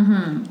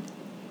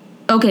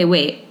 Okay,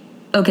 wait.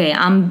 Okay,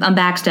 I'm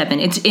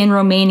backstepping. It's in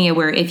Romania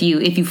where if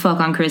you fuck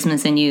on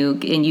Christmas and you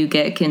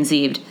get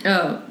conceived.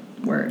 Oh,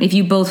 word. If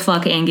you both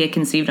fuck and get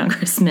conceived on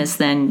Christmas,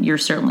 then you're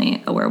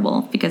certainly a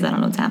werewolf because I don't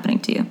know what's happening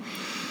to you.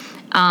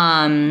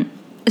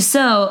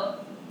 So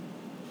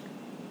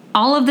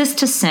all of this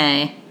to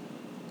say,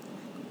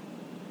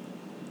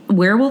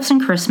 werewolves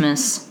and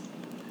Christmas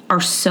are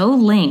so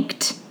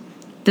linked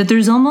that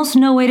there's almost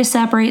no way to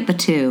separate the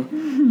two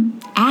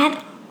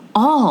at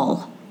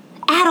all.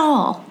 At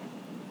all.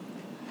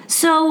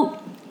 So,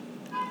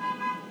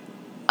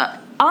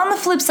 on the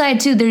flip side,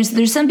 too,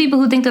 there's some people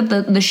who think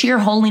that the sheer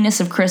holiness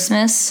of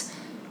Christmas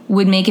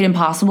would make it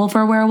impossible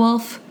for a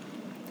werewolf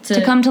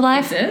to come to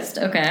life. Exist?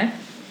 Okay.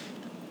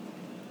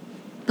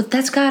 But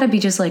that's got to be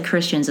just like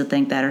Christians that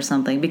think that or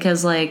something,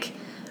 because like,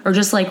 or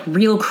just like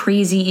real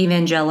crazy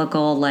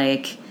evangelical,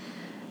 like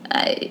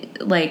I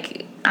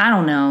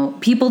don't know,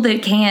 people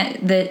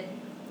that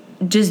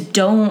just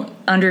don't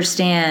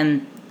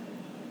understand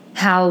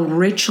how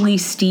richly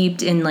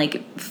steeped in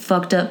like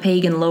fucked up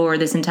pagan lore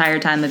this entire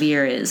time of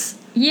year is.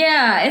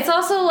 Yeah, it's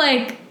also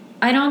like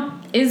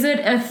is it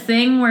a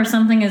thing where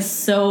something is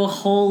so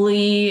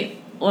holy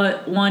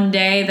one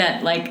day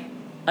that like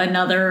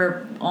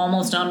another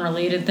almost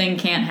unrelated thing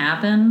can't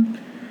happen?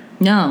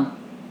 No.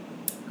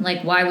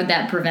 Like, why would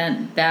that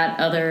prevent that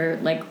other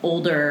like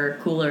older,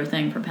 cooler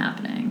thing from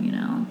happening, you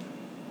know?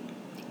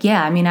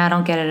 Yeah, I mean, I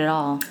don't get it at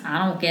all. I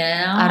don't get it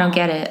at all. I don't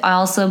get it. I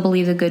also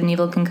believe that good and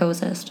evil can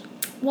coexist.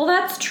 Well,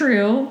 that's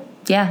true.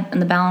 Yeah, in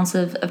the balance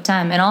of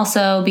time. And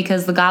also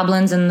because the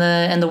goblins and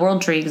the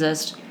world tree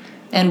exist.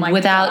 And Oh my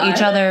without God.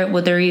 each other,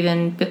 would there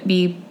even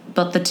be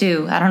but the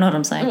two? I don't know what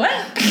I'm saying. What?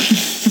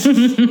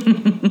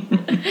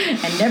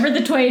 And never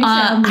the twain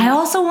shall meet. I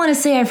also want to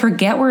say, I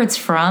forget where it's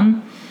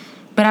from,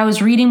 but I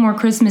was reading more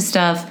Christmas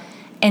stuff,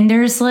 and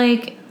there's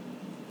like,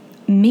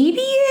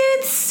 maybe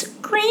it's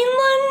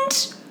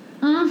Greenland?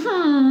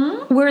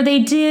 Where they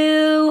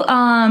do,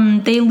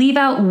 they leave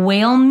out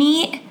whale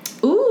meat.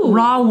 Ooh.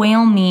 Raw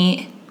whale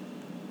meat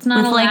It's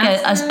not with like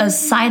Alaska? a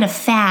side of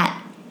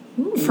fat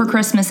for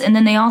Christmas, and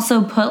then they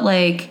also put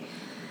like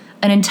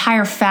an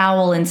entire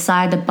fowl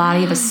inside the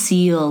body of a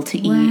seal to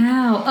eat.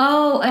 Wow.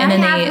 Oh, And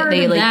then I have heard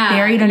they of like that.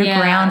 bury it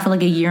underground Yeah. for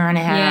like a year and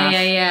a half.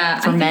 Yeah.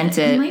 Ferment I think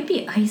it. It might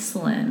be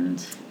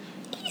Iceland.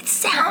 It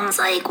sounds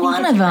like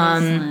one of it's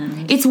them.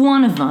 Iceland. It's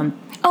one of them.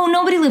 Oh,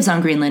 nobody lives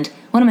on Greenland.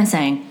 What am I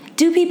saying?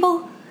 Do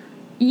people?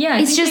 Yeah,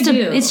 It's just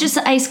it's just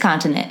an ice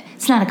continent.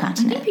 It's not a I think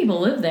continent. people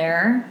live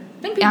there.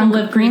 I think people On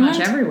live pretty much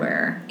Greenland?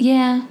 everywhere.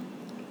 Yeah.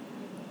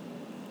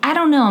 I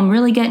don't know. I'm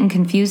really getting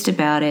confused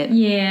about it.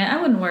 Yeah,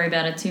 I wouldn't worry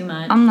about it too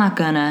much. I'm not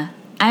gonna.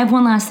 I have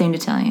one last thing to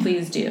tell you.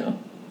 Please do.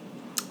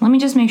 Let me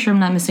just make sure I'm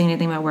not missing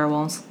anything about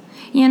werewolves.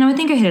 Yeah, no, I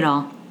think I hit it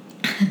all.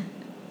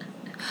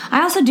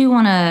 I also do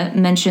want to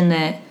mention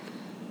that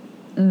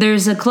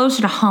there's a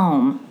closer to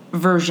home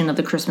version of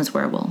the Christmas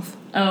werewolf.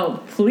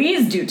 Oh,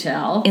 please do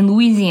tell. In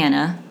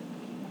Louisiana,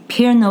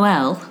 Père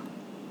Noël,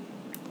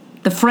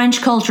 the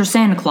French culture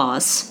Santa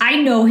Claus, I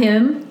know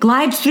him.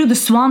 glides through the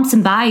swamps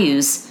and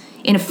bayous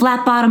in a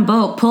flat-bottomed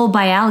boat pulled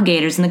by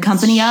alligators in the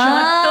company Shut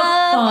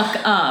of the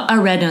fuck up. a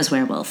red-nosed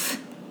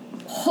werewolf.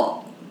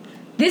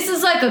 This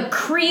is like a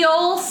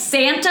Creole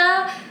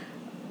Santa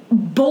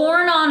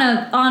born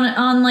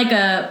on like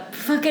a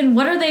fucking,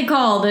 what are they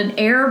called? An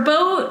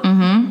airboat?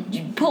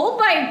 Mm-hmm. Pulled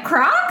by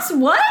Crocs?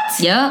 What?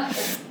 Yep.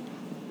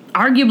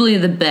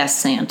 Arguably the best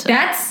Santa.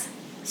 That's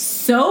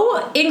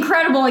so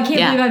incredible. I can't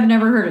Yeah. believe I've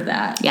never heard of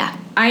that. Yeah.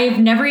 I've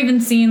never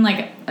even seen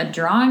like a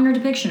drawing or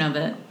depiction of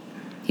it.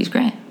 He's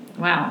great.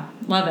 Wow.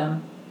 Love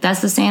him.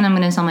 That's the Santa I'm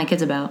going to tell my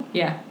kids about,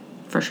 Yeah.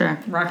 for sure.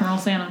 Rock and roll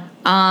Santa.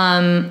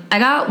 I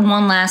got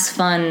one last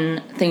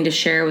fun thing to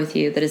share with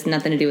you that has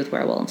nothing to do with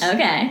werewolves.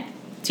 Okay.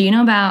 Do you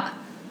know about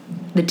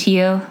the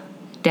Tio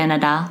de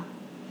Nadal?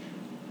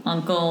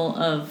 Uncle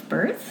of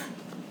birth?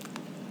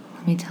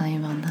 Let me tell you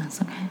about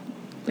this, okay?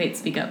 Wait,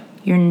 speak up.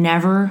 You're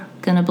never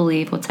going to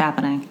believe what's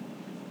happening.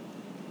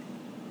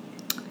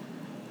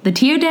 The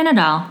Tio de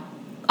Nadal,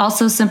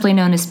 also simply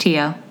known as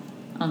Tio,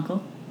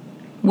 Uncle.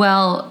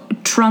 well,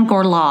 trunk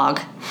or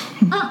log.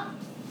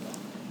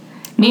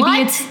 Maybe What?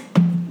 it's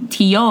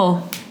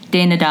Tio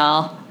de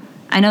Nadal.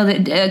 I know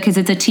that because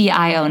it's a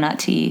T-I-O, not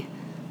T-E.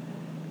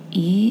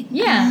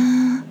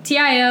 Yeah.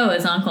 T-I-O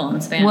is uncle in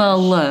Spanish. Well,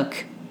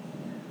 look,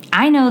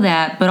 I know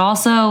that, but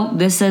also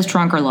this says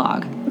trunk or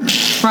log.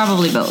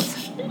 Probably both.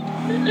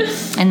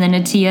 And then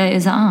a tia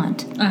is an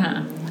aunt.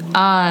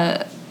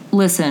 Uh-huh.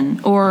 Listen,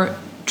 or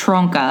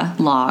tronca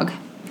log.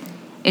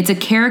 It's a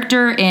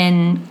character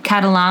in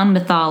Catalan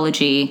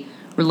mythology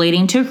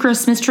relating to a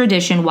Christmas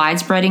tradition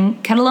widespread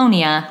in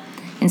Catalonia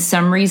and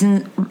some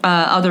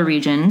other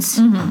regions.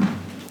 Mm-hmm.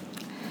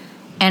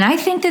 And I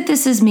think that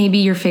this is maybe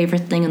your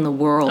favorite thing in the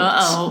world.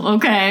 Uh-oh.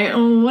 Okay.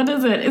 What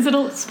is it? Is it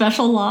a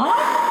special law?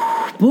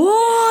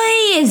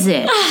 Boy, is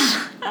it.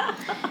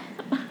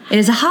 It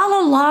is a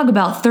hollow log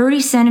about 30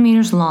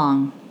 centimeters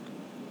long.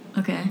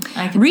 Okay.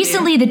 I can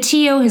Recently, the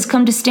Tio has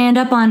come to stand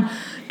up on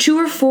 2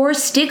 or 4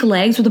 stick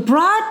legs with a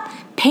broad,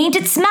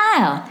 painted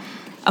smile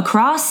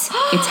across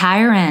its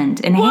higher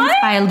end, enhanced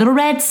What? by a little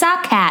red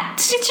sock hat.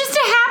 It's just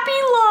a happy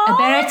log.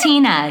 A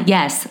baratina,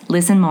 yes,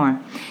 listen more.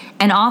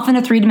 And often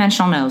a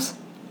 3-dimensional nose.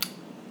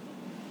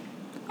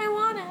 I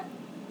want it.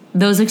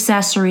 Those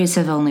accessories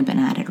have only been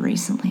added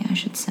recently, I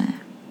should say.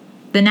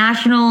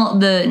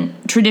 The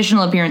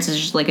traditional appearance is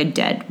just like a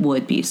dead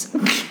wood piece.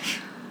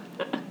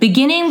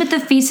 Beginning with the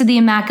Feast of the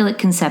Immaculate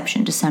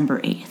Conception,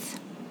 December 8th.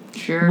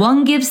 Sure.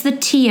 One gives the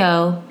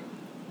Tio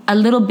a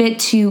little bit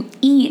to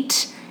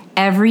eat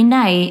every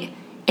night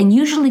and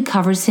usually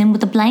covers him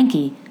with a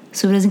blankie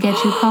so he doesn't get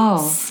too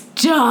cold.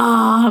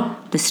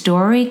 Stop. The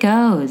story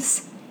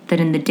goes that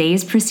in the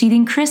days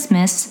preceding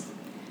Christmas,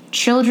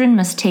 children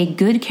must take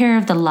good care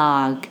of the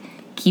log,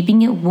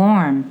 keeping it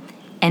warm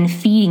and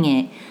feeding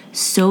it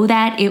so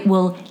that it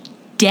will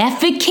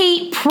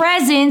defecate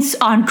presents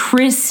on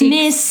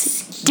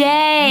Christmas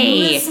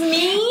Day. Excuse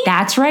me?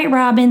 That's right,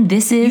 Robin.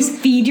 This You is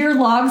feed your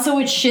log so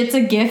it shits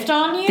a gift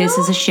on you? a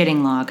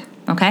shitting log.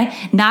 Okay?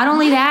 Not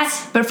only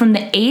that, but from the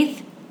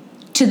 8th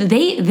to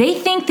they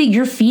think that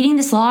you're feeding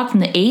this log from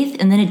the 8th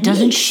and then it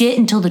doesn't Weeks. shit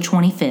until the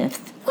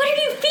 25th. What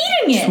are you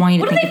feeding it? Just want you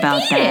to What do think they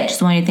about feed that. it?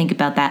 Just want you to think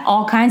about that.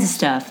 All kinds of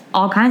stuff.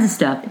 All kinds of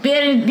stuff.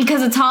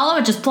 Because it's hollow,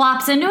 it just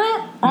plops into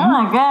it? Oh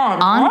my god.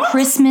 On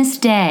Christmas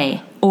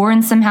Day, or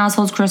in some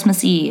households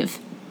Christmas Eve,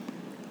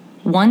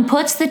 one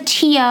puts the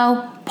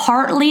Tio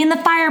partly in the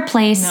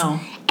fireplace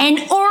and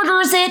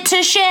orders it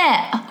to shit.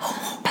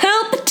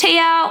 Poop,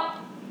 Tio.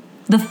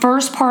 The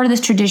first part of this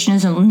tradition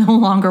is no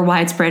longer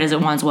widespread as it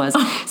once was,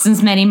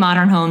 since many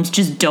modern homes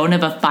just don't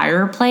have a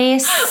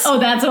fireplace. Oh,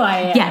 that's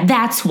why. Yeah,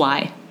 that's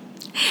why.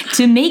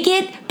 To make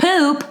it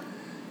poop,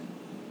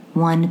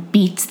 one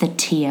beats the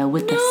Tio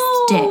with a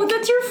No, stick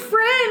that's your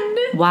friend.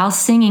 while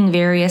singing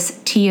various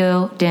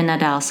Tio de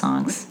Nadal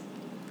songs.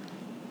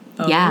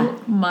 Yeah.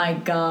 Oh my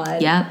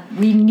god. Yep.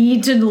 We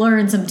need to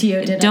learn some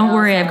Tio de Don't Nadal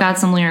worry, I've songs. got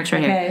some lyrics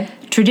right Okay. here.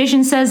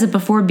 Tradition says that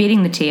before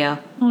beating the Tio,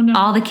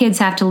 all the kids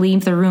have to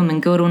leave the room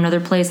and go to another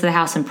place of the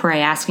house and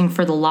pray, asking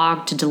for the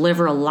log to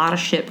deliver a lot of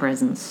shit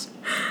presents.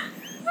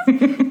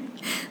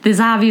 This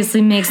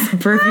obviously makes the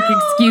perfect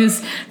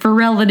excuse for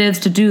relatives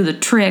to do the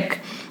trick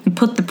and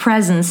put the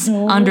presents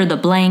under the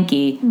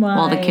blankie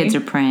while the kids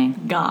are praying.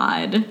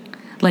 God.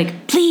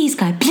 Like, please,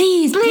 God,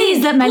 please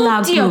let my poop,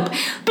 log Tio. poop.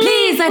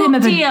 Please let him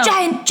have a Tio.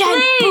 giant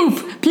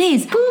Please. poop.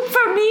 Please. Poop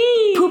for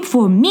me. Poop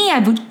for me.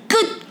 I'm a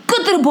good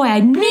little boy. I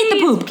need the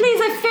poop. Please,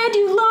 I fed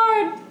you,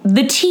 Lord.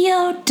 The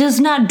Tio does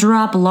not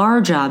drop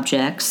large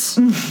objects,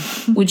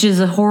 which is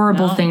a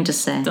horrible thing to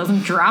say,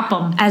 Doesn't drop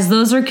them. as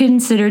those are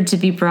considered to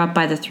be brought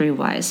by the 3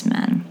 wise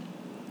men.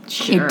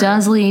 Sure. It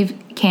does leave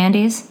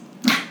candies,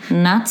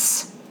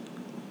 nuts,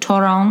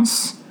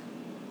 torrons,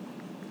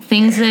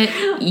 things that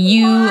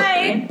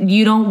Why?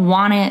 you don't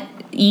want to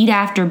eat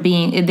after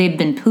they've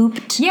been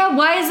pooped. Yeah,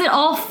 why is it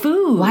all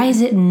food? Why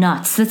is it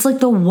nuts? That's like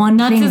the one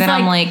thing is that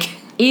I'm like,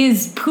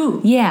 is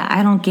poop. yeah,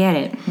 I don't get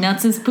it.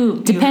 Nuts is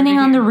poop. Depending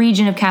on the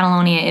region of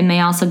Catalonia, it may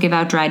also give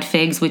out dried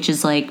figs, which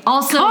is like,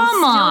 Also, come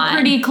still on.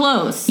 pretty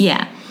close.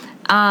 Yeah.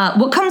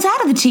 What comes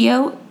out of the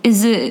Tio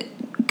is a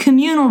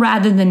communal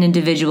rather than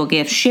individual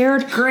gift,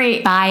 shared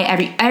Great.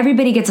 by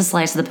everybody gets a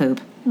slice of the poop.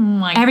 Oh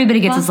my Everybody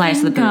gets a slice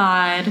of the poop.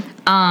 God.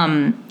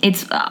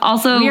 It's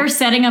also We are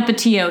setting up a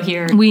TO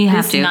here. we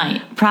have this to.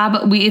 night.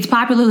 It's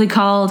popularly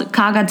called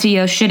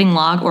Kagatio shitting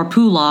log or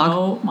poo log.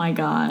 Oh my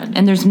God.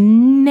 And there's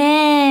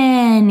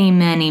many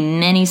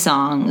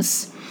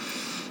songs.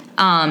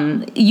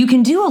 You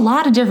can do a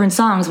lot of different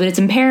songs, but it's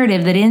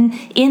imperative that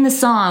in the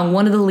song,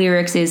 one of the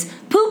lyrics is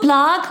poop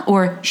log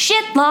or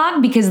shit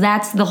log, because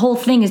that's the whole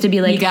thing is to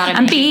be like, You gotta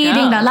I'm make it beating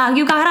go. the log,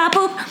 you gotta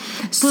poop.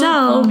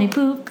 So,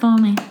 Poop for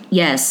me.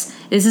 yes,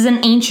 this is an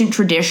ancient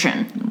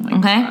tradition.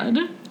 Okay? God.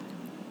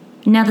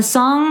 Now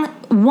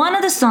one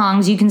of the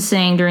songs you can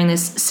sing during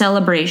this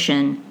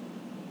celebration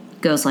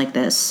goes like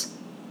this.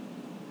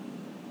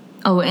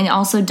 Oh, and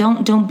also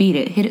don't beat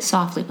it. Hit it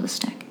softly with a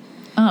stick.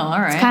 Oh, all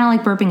right. Kind of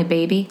like burping a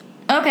baby.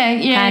 Okay,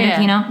 yeah, kind of,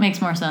 yeah. you know?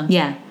 Makes more sense.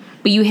 Yeah.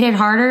 But you hit it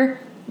harder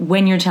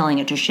when you're telling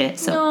it to shit.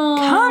 So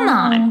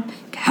No.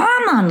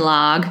 come on,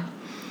 log.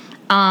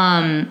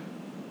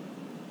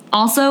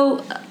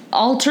 Also,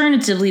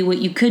 alternatively, what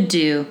you could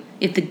do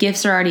if the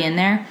gifts are already in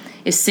there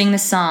is sing the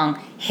song,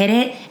 hit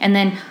it, and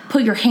then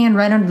put your hand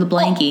right under the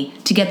blankie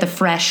to get the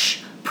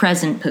fresh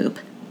present poop.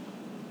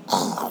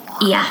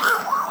 Yeah.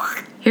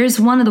 Here's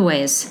one of the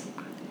ways.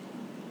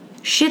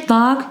 Shit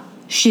log,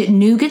 shit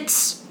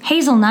nougats,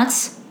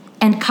 hazelnuts,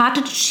 and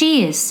cottage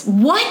cheese.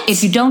 What?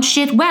 If you don't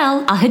shit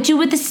well, I'll hit you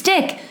with a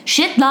stick.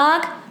 Shit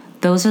log.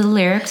 Those are the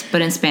lyrics,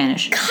 but in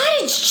Spanish.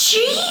 Cottage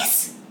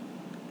cheese?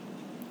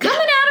 Coming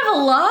out of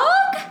a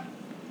log?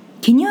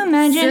 Can you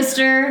imagine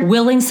Sister.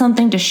 willing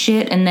something to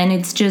shit and then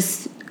it's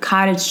just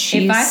cottage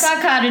cheese? If I saw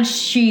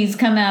cottage cheese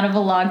come out of a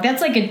log,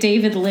 that's like a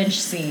David Lynch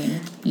scene.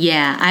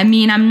 Yeah, I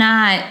mean, I'm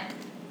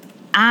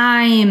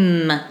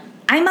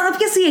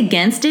obviously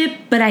against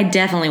it, but I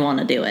definitely want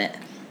to do it.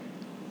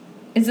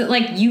 Is it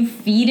like you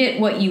feed it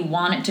what you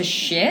want it to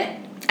shit?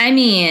 I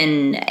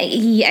mean,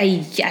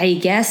 I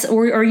guess,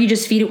 or you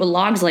just feed it what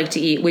logs like to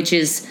eat, which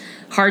is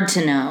hard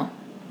to know.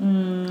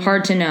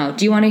 Hard to know.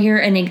 Do you want to hear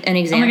an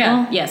example? Oh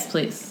my God. Yes,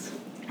 please.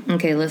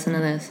 Okay, listen to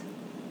this.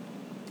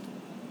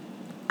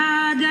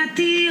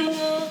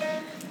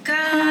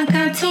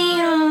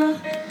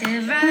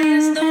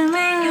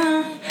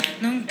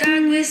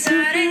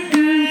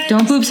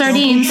 Don't poop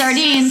sardines.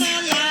 Sardines.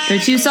 They're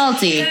too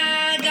salty.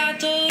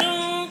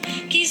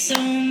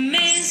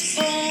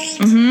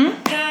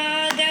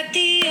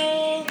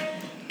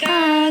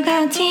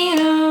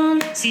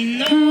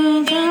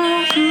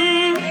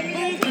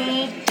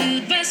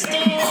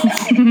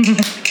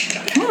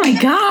 Oh my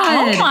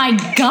god. Oh my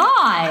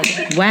God.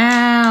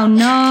 Wow,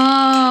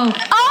 no.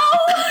 Oh!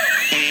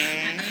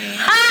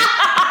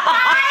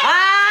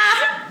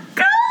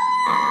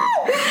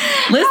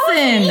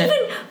 Listen. Even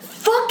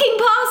fucking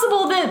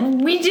possible that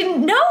we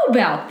didn't know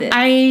about this.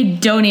 I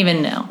don't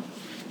even know.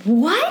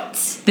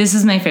 What? This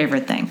is my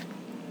favorite thing.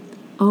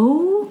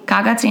 Oh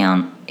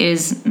Cagation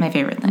is my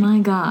favorite thing. my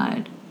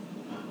God.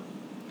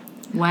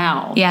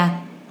 Wow.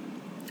 Yeah.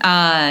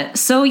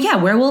 So yeah,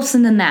 werewolves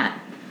and then that.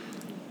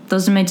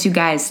 Those are my two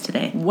guys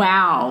today.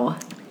 Wow.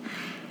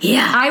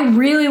 Yeah. I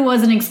really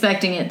wasn't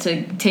expecting it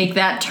to take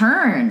that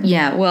turn.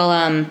 Yeah,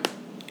 well,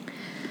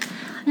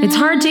 it's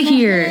hard to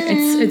hear.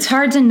 It's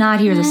hard to not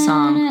hear the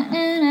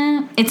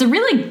song. It's a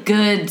really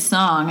good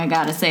song, I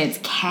gotta say. It's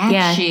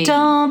catchy. Yeah.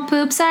 Don't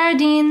poop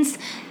sardines.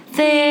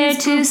 They're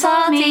too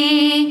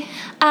salty.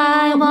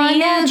 I want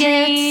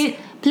nougats.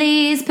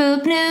 Please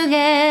poop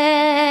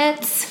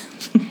nougats.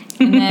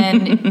 And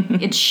then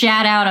it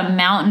shat out a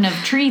mountain of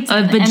treats. A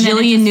and then it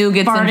bajillion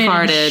just nougats and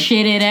farted.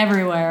 Shitted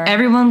everywhere.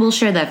 Everyone will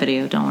share that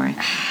video, don't worry.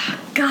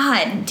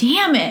 God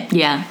damn it.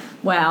 Yeah.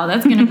 Wow,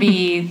 that's gonna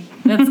be...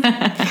 That's,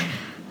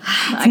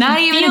 It's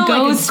not even a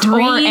ghost like a or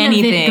grain of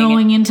anything. it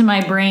going into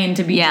my brain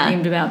to be Yeah.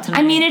 dreamed about tonight.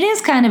 I mean, it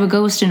is kind of a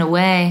ghost in a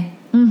way.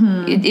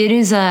 Mm-hmm. It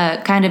is a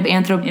kind of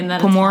In that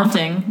it's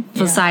haunting.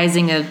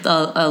 anthropomorphizing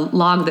a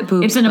log that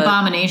poops. It's an but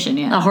abomination,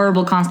 yeah. A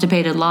horrible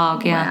constipated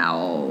log, yeah.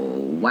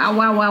 Wow,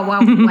 wow.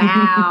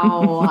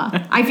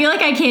 I feel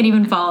like I can't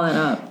even follow that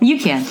up. You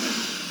can.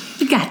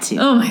 You got to.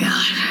 Oh my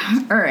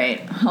God. All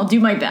right. I'll do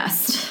my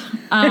best.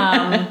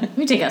 Let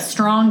me take a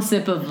strong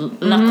sip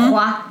of La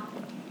Croix.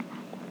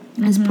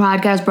 This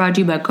podcast brought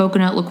to you by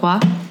Coconut La Croix.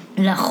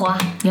 La Croix.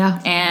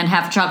 Yeah. And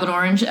half a chocolate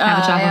orange.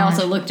 Half a chocolate I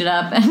also orange. looked it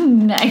up,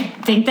 and I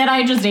think that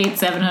I just ate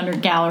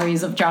 700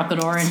 calories of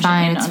chocolate orange. It's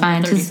fine. in It's under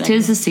fine. 30 Tis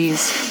seconds. the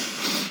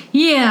seas.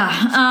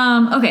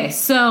 Yeah. Okay.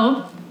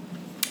 So,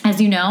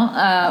 as you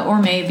know, or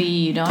maybe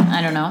you don't,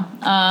 I don't know.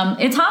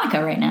 It's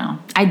Hanukkah right now.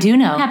 I do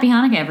know. Happy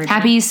Hanukkah, everybody.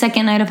 Happy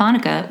second night of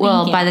Hanukkah.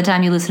 Well, you. by the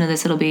time you listen to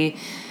this, it'll be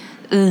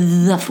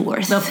the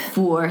 4th. The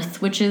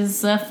 4th, which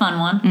is a fun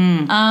one.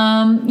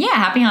 Mm. Yeah,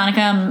 happy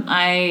Hanukkah.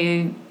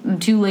 I'm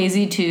too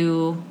lazy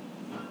to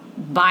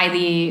buy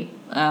the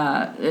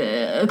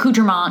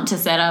accoutrement to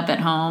set up at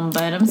home,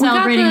 but I'm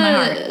celebrating my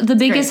heart. the It's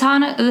biggest great.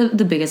 Hanukkah,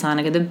 the biggest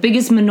Hanukkah, the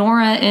biggest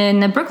menorah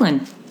in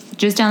Brooklyn,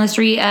 just down the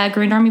street at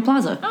Grand Army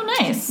Plaza. Oh,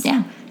 nice.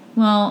 Yeah.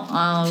 Well,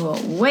 I'll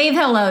wave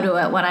hello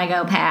to it when I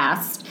go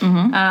past.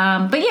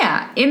 But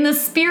yeah, in the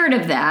spirit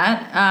of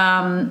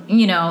that,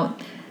 you know,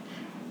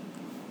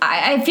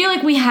 I feel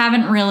like we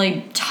haven't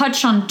really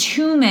touched on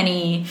too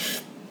many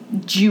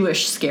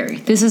Jewish scary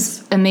things. This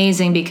is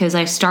amazing because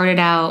I started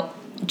out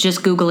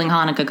just Googling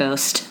Hanukkah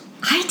ghost.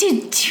 I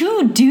did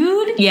too,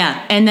 dude.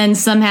 Yeah, and then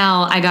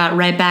somehow I got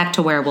right back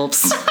to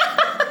werewolves,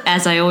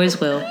 as I always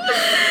will.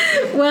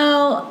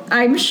 Well,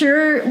 I'm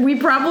sure we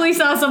probably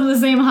saw some of the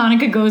same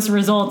Hanukkah ghost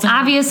results.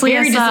 Obviously,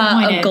 very I saw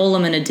a disappointed.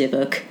 golem and a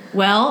dybbuk.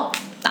 Well,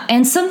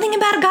 And something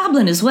about a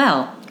goblin as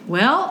well.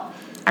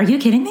 Are you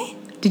kidding me?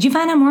 Did you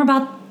find out more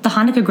about the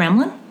Hanukkah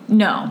gremlin?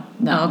 no.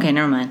 Oh, okay,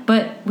 never mind.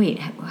 But wait,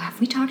 have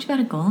we talked about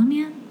a golem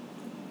yet?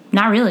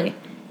 Not really.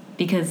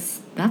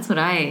 Because that's what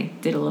I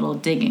did a little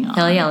digging on.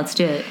 Hell yeah, let's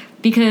do it.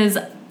 Because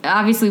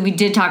obviously we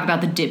did talk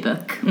about the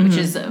dybbuk, which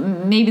is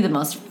maybe the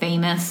most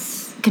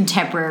famous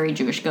contemporary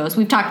Jewish ghost.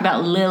 We've talked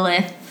about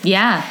Lilith.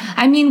 Yeah,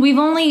 I mean we've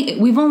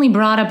only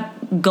brought up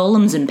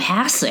golems in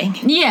passing.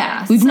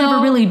 Yeah, We've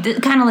never really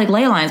kind of like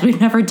ley lines.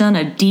 We've never done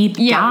a deep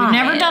dive. Yeah, we've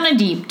never done a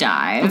deep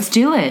dive. Let's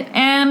do it.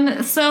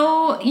 And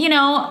so, you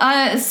know,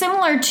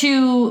 similar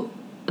to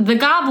the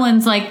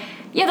goblins, like,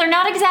 yeah, they're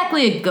not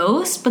exactly a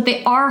ghost, but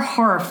they are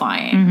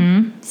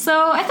horrifying. So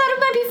I thought it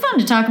might be fun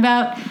to talk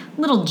about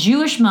little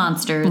Jewish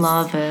monsters.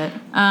 Love it.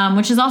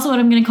 Which is also what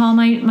I'm going to call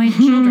my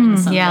children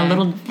someday. Yeah,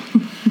 little.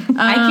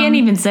 I can't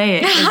even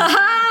say it.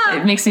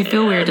 It makes me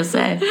feel weird to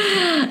say.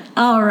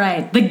 All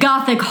right. The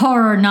Gothic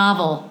horror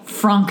novel,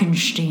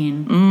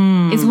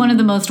 Frankenstein, is one of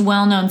the most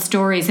well-known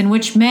stories in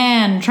which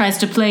man tries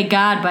to play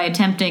God by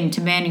attempting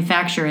to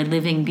manufacture a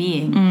living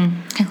being.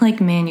 I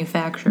like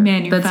manufacture.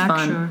 That's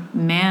fun.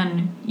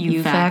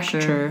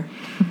 Manufacture.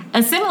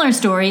 A similar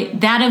story,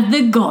 that of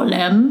the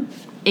Golem,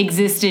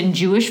 exists in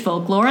Jewish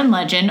folklore and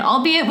legend,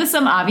 albeit with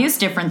some obvious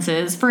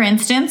differences. For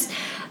instance,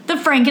 the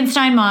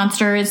Frankenstein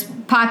monster is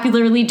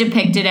popularly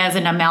depicted as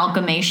an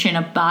amalgamation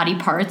of body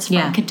parts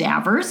from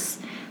cadavers,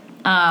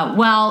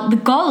 while the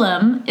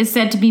golem is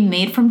said to be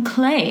made from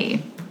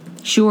clay.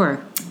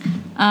 Sure.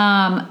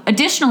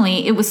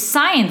 Additionally, it was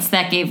science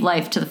that gave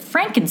life to the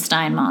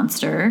Frankenstein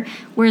monster,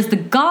 whereas the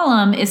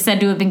golem is said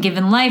to have been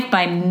given life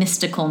by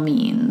mystical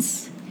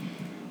means.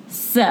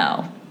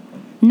 So,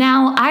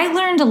 now, I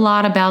learned a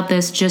lot about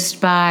this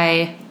just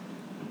by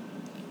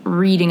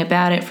reading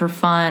about it for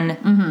fun,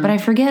 but I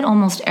forget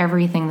almost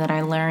everything that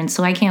I learned,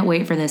 so I can't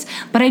wait for this.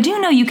 But I do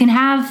know you can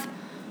have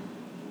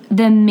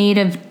them made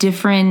of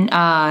different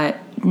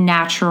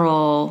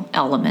natural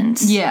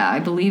elements. yeah, I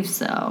believe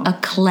so. A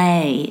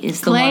clay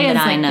is the one that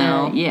I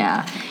know.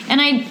 Yeah. And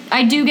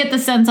I do get the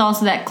sense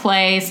also that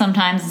clay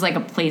sometimes is like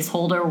a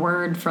placeholder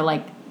word for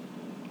like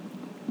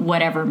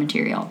whatever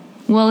material.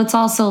 Well, it's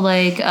also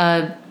like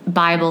a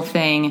Bible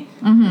thing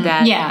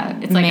that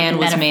it's like man a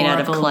was made out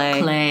of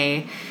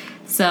clay.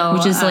 So,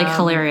 which is like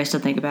hilarious to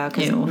think about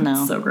because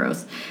it's so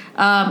gross.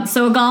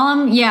 So a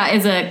golem,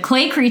 is a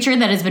clay creature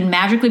that has been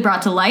magically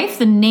brought to life.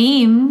 The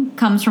name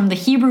comes from the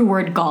Hebrew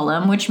word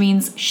golem, which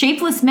means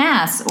shapeless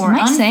mass or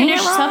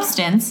unfinished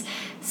substance,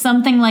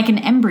 something like an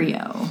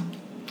embryo.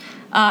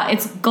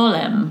 It's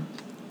golem.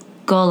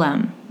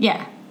 Golem.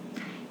 Yeah.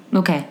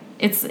 Okay.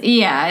 It's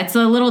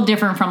a little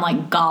different from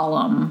like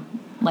golem.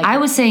 Like I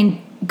was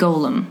saying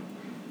golem.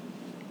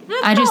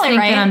 That's I just probably think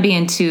right. that I'm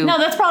being too. No,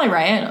 that's probably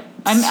right.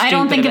 I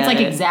don't think it's like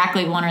it.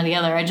 exactly one or the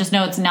other. I just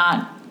know it's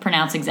not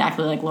pronounced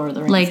exactly like Lord of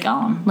the Rings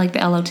golem. Like the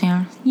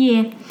Elotown.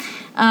 Yeah.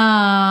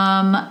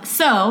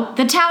 So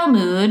the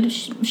Talmud,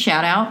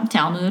 shout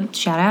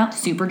out,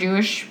 super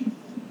Jewish,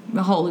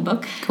 holy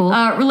book. Cool.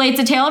 Relates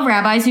a tale of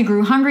rabbis who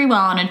grew hungry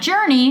while on a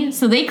journey,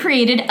 so they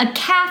created a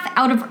calf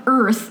out of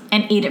earth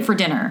and ate it for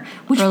dinner,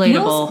 which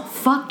feels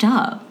fucked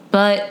up.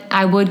 But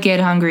I would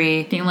get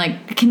hungry. Being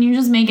like, can you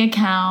just make a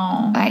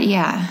cow?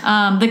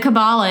 Yeah. The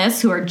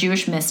Kabbalists, who are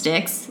Jewish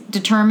mystics,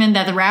 determined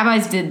that the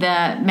rabbis did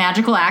the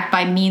magical act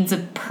by means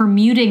of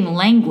permuting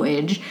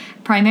language,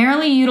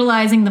 primarily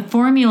utilizing the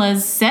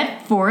formulas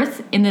set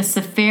forth in the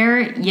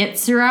Sefer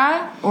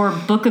Yetzirah, or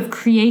Book of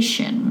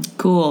Creation.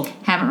 Cool.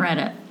 Haven't read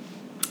it.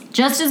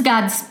 Just as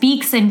God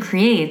speaks and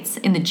creates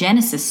in the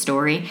Genesis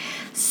story,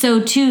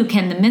 so too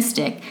can the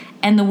mystic.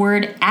 And the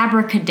word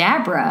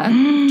abracadabra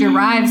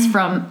derives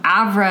from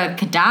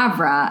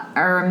abracadabra,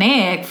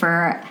 Aramaic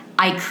for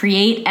I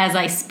create as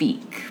I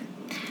speak.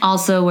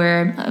 Also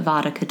where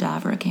Avada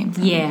Kedavra came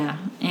from. Yeah,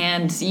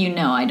 and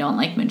I don't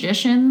like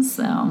magicians,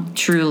 so.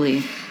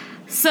 Truly.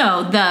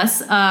 So,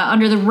 thus,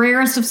 under the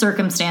rarest of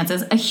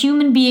circumstances, a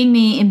human being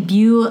may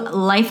imbue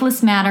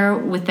lifeless matter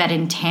with that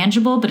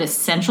intangible but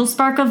essential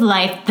spark of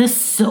life, the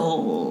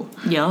soul.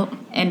 Yup.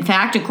 In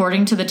fact,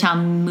 according to the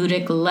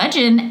Talmudic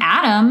legend,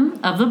 Adam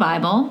of the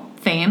Bible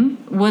fame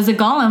was a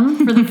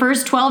golem for the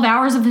first 12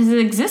 hours of his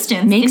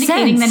existence,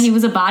 indicating that he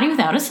was a body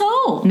without a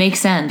soul. Makes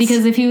sense.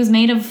 Because if he was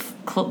made of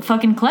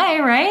fucking clay,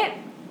 right?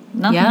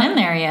 Nothing in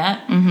there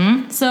yet.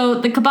 Mm-hmm. So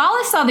the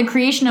Kabbalists saw the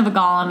creation of a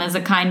golem as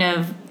a kind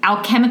of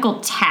alchemical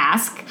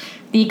task,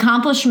 the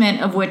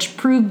accomplishment of which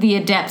proved the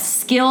adept's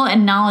skill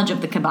and knowledge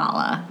of the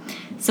Kabbalah.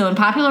 So in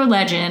popular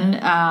legend,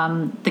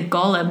 the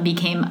golem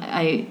became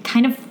a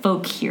kind of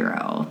folk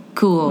hero.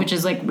 Cool. Which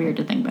is like weird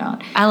to think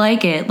about. I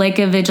like it. Like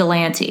a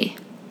vigilante.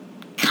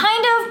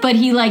 Kind of, but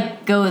he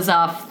like goes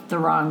off the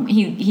wrong,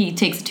 he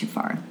takes it too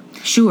far.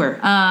 Sure.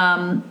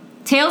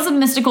 Tales of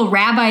mystical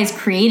rabbis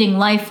creating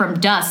life from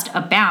dust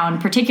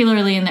abound,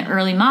 particularly in the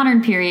early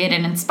modern period,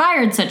 and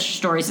inspired such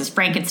stories as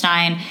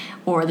Frankenstein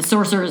or The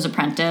Sorcerer's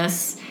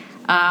Apprentice.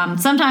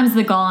 Sometimes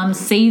the golem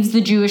saves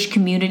the Jewish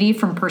community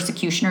from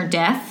persecution or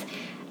death,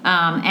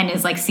 and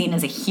is like seen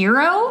as a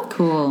hero.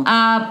 Cool.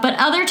 But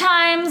other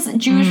times,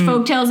 Jewish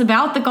folktales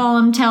about the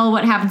golem tell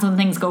what happens when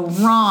things go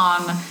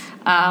wrong,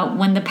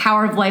 when the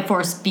power of life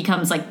force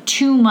becomes like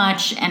too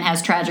much and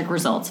has tragic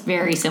results,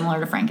 very similar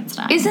to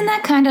Frankenstein. Isn't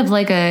that kind of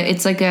like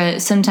it's like a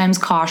sometimes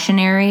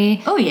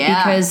cautionary? Oh,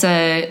 yeah. Because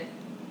a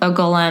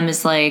golem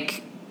is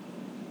like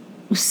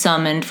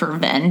summoned for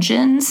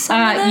vengeance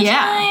some of the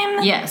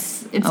time?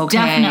 Yes. It's Okay.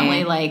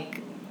 definitely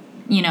like,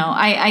 you know,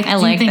 I do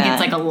like think that. it's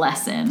like a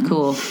lesson.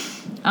 Cool.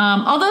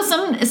 Although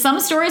some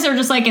stories are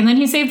just like, and then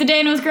he saved the day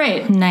and it was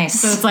great. Nice.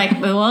 So it's like,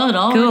 well, it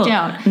all Cool. worked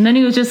out. And then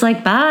he was just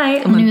like, bye,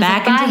 and And he went was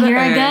back like, into "Bye, the here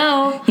I earth."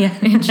 go. Yeah.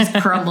 It just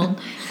crumbled.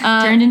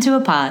 Turned into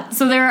a pot.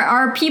 So there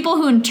are people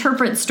who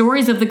interpret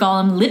stories of the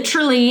golem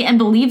literally and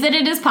believe that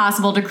it is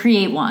possible to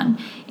create one.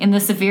 In the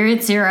Sefer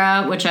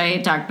Yetzirah, which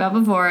I talked about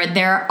before,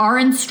 there are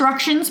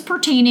instructions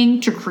pertaining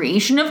to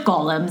creation of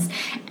golems,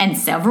 and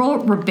several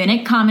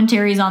rabbinic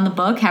commentaries on the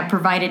book have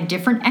provided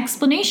different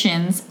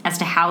explanations as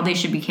to how they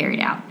should be carried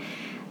out.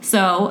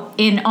 So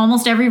in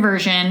almost every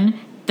version,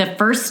 the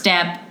first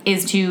step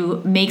is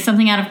to make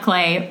something out of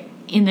clay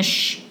in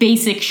the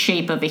basic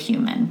shape of a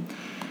human.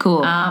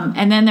 Cool.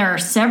 And then there are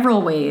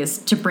several ways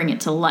to bring it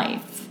to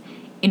life.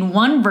 In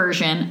one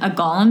version, a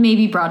golem may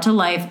be brought to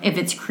life if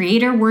its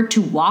creator were to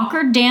walk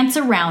or dance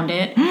around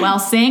it while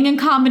saying a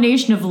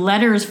combination of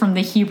letters from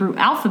the Hebrew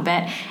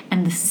alphabet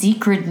and the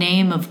secret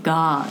name of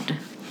God.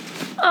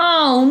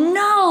 Oh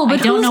no! But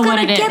I don't who's know what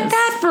gonna it get is.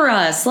 that for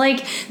us?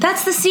 Like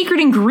that's the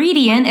secret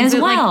ingredient Is as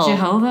it well. like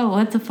Jehovah?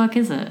 What the fuck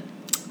is it?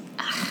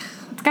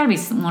 It's got to be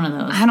one of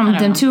those. I'm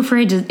know. too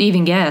afraid to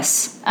even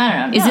guess. I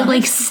don't know. Is No, it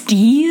like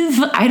Steve?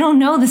 I don't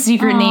know the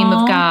secret name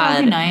of God.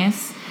 That'd be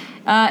nice.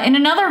 In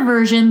another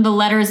version, the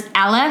letters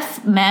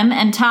Aleph, Mem,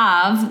 and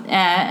Tav,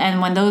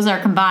 and when those are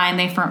combined,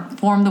 they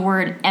form the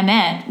word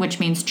Emet, which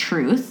means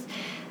truth.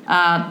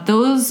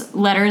 Those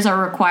letters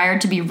are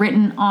required to be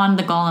written on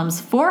the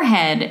golem's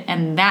forehead,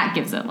 and that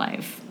gives it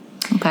life.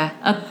 Okay.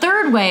 A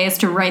third way is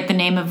to write the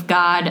name of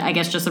God, I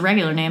guess just a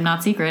regular name,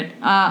 not secret,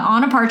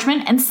 on a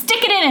parchment and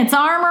stick it in its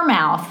arm or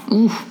mouth.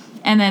 Oof.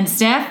 And then,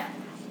 Steph,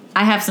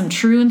 I have some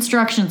true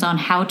instructions on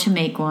how to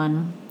make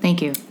one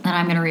Thank you. that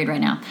I'm going to read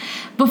right now.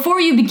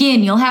 Before you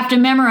begin, you'll have to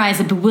memorize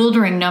a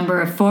bewildering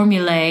number of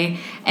formulae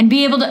and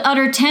be able to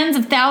utter tens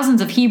of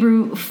thousands of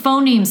Hebrew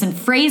phonemes and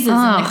phrases in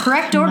the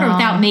correct order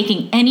without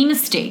making any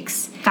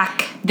mistakes.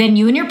 Fuck. Then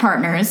you and your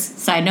partners,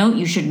 side note,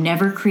 you should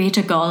never create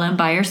a golem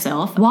by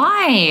yourself.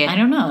 Why? I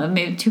don't know,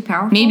 maybe too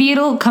powerful. Maybe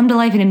it'll come to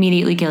life and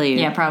immediately kill you.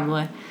 Yeah,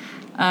 probably.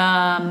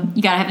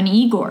 You gotta have an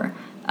Igor.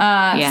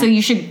 Yeah. So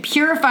you should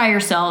purify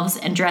yourselves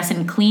and dress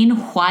in clean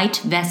white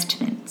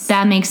vestments.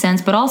 That makes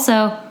sense. But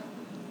also,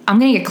 I'm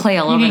gonna get clay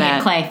all You're over gonna that.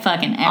 get clay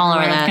fucking everywhere. All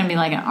over It's that. gonna be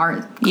like an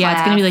art class. Yeah,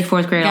 it's gonna be like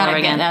fourth grade all Gotta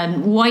over get again. a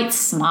white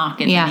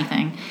smock, if Yeah.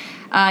 anything.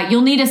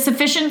 You'll need a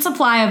sufficient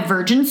supply of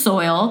virgin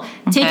soil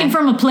Okay. taken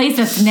from a place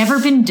that's never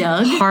been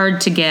dug.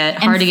 Hard to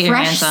get. Hard to get your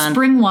fresh hands on.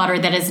 spring water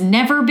that has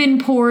never been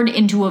poured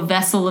into a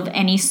vessel of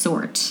any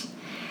sort.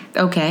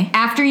 Okay.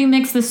 After you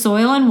mix the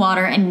soil and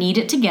water and knead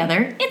it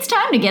together, it's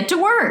time to get to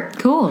work.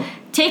 Cool.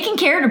 Taking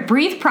care to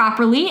breathe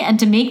properly and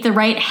to make the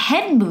right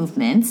head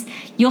movements,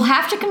 you'll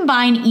have to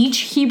combine each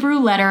Hebrew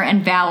letter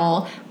and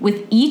vowel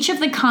with each of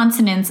the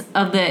consonants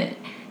of the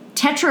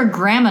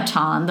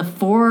tetragrammaton, the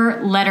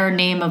four-letter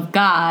name of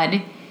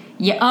God.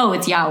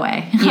 It's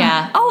Yahweh.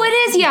 Yeah. Oh,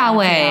 it is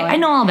Yahweh. Yahweh. I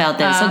know all about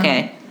this.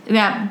 Okay.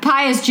 That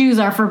pious Jews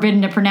are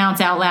forbidden to pronounce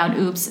out loud.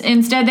 Oops.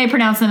 Instead, they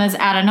pronounce them as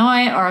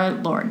Adonai or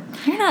Lord.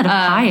 You're not a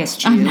pious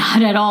Jew. I'm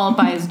not at all a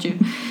pious Jew.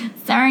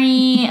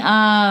 Sorry.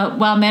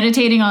 While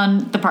meditating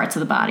on the parts of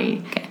the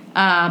body. Okay.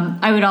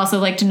 I would also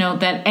like to note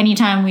that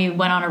anytime we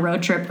went on a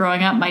road trip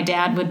growing up, my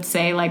dad would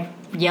say, like,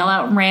 yell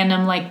out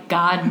random, like,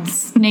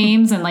 God's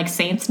names and, like,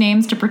 saints'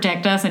 names to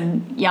protect us,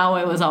 and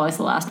Yahweh was always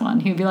the last one.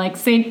 He'd be like,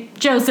 Saint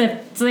Joseph,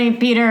 Saint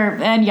Peter,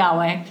 and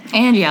Yahweh.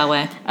 And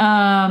Yahweh.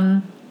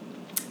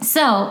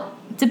 So,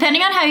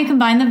 depending on how you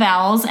combine the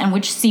vowels and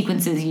which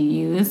sequences you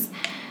use,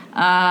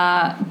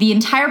 the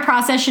entire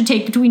process should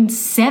take between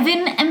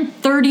 7 and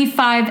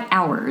 35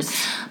 hours.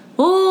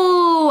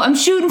 Oh, I'm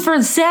shooting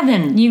for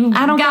 7. I don't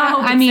gotta got.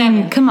 hope I it's mean,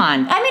 7. come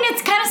on. I mean,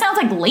 it kind of sounds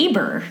like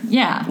labor.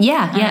 Yeah.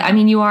 Yeah. I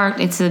mean, you are.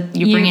 You're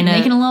bringing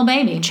making a a little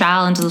baby.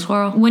 child into this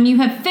world. When you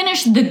have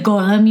finished, the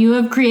golem you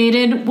have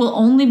created will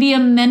only be a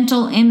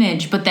mental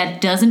image, but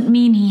that doesn't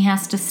mean he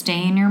has to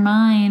stay in your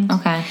mind.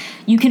 Okay.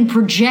 You can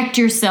project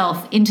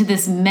yourself into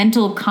this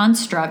mental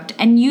construct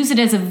and use it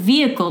as a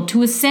vehicle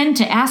to ascend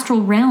to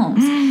astral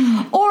realms.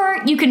 Or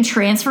you can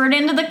transfer it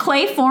into the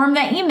clay form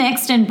that you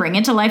mixed and bring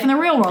it to life in the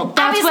real world.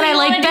 That's Obviously, what I you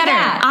like wanna do better.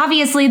 that.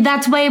 Obviously,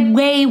 that's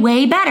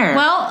way better.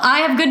 Well, I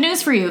have good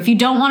news for you. If you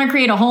don't want to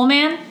create a whole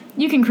man,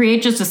 you can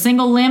create just a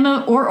single limb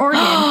or organ,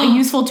 a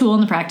useful tool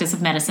in the practice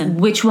of medicine.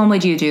 Which one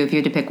would you do if you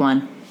had to pick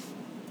one?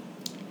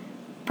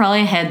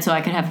 Probably a head so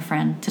I could have a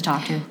friend to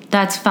talk to.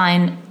 That's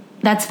fine.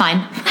 That's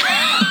fine.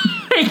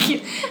 Thank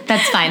you.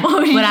 That's fine. What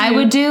would you What I do?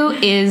 would do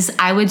is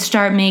I would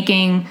start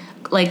making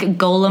like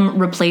golem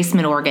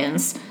replacement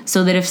organs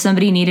so that if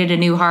somebody needed a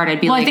new heart,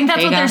 I'd be Well, like, I think that's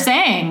 "Hey, what they're guys."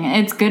 saying.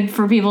 It's good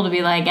for people to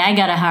be like, I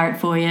got a heart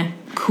for you.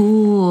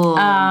 Cool.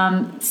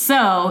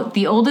 So,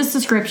 the oldest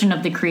description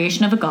of the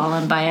creation of a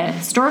golem by a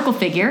historical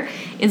figure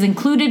is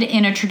included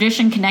in a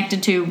tradition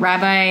connected to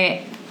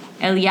Rabbi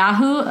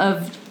Eliyahu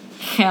of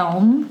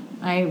Chelm.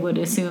 I would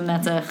assume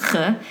that's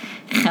a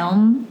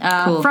Chelm,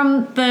 Cool.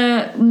 from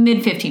the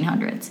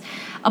mid-1500s.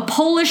 A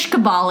Polish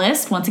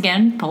Kabbalist, once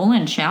again,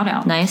 Poland, shout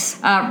out.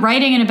 Nice.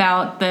 Writing in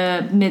about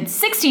the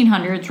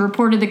mid-1600s,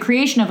 reported the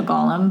creation of a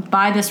golem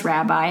by this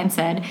rabbi and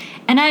said,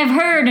 "And I have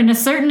heard in a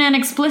certain and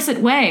explicit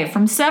way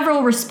from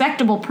several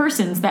respectable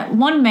persons that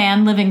one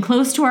man living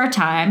close to our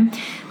time,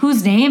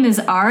 whose name is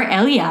Ar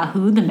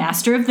Eliyahu, the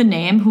master of the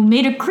name, who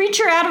made a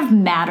creature out of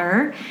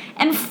matter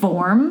and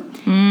form,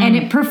 and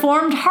it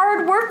performed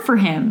hard work for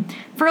him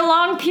for a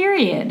long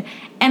period.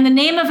 And the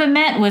name of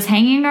Emet was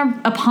hanging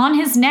upon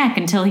his neck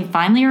until he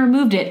finally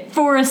removed it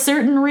for a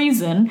certain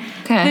reason.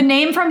 Okay. The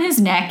name from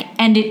his neck,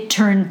 and it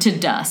turned to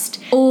dust."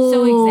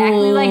 So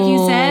exactly like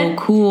you said,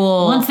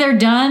 cool. once they're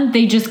done,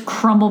 they just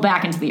crumble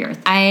back into the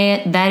earth.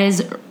 That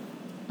is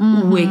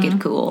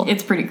wicked cool.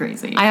 It's pretty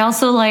crazy. I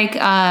also like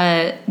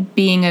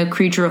being a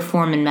creature of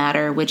form and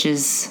matter, which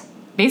is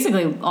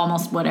Basically,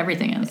 almost what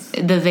everything is.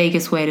 the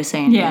vaguest way to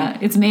say it. Yeah,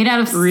 it's made out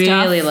of stuff.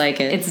 Really like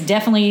it. It's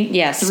definitely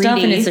 3D. Stuff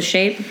and it's a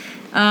shape.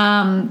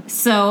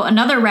 So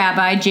another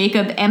rabbi,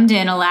 Jacob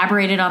Emden,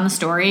 elaborated on the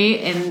story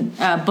in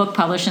a book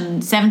published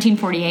in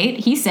 1748.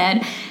 He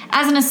said,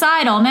 "As an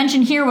aside, I'll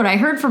mention here what I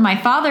heard from my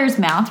father's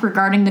mouth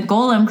regarding the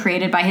golem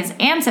created by his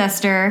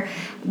ancestor,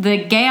 the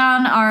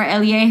Gaon Ar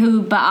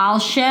Eliyahu Baal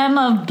Shem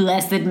of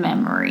blessed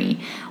memory.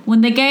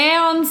 When the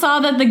Gaon saw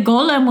that the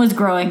golem was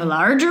growing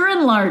larger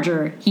and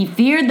larger, he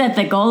feared that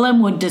the golem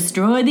would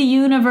destroy the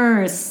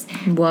universe.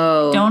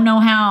 Whoa. Don't know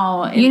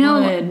how it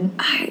would."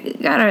 I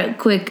got a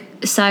quick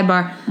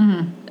sidebar.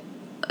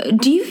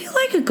 Do you feel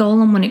like a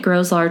golem when it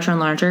grows larger and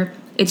larger,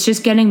 it's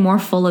just getting more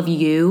full of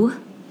you?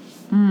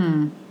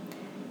 Because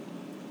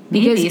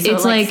Maybe, so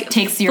it's it, like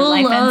takes your full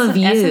life of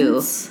you.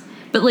 essence.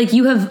 But like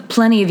you have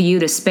plenty of you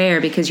to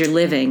spare because you're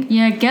living.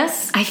 Yeah, I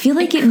guess. I feel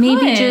like it may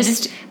be could,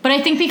 just... But I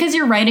think because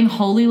you're writing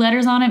holy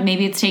letters on it,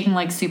 maybe it's taking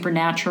like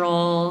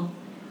supernatural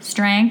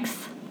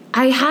strength.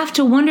 I have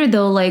to wonder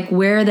though, like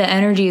where the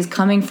energy is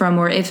coming from,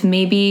 or if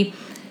maybe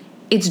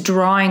it's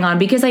drawing on,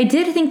 because I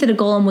did think that a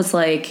golem was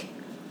like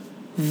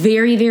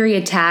very, very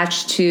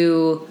attached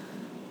to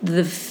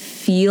the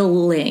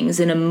feelings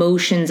and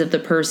emotions of the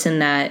person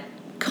that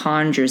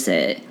conjures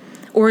it,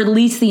 or at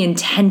least the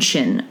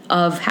intention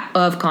of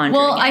conjuring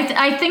Well, it.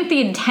 I think the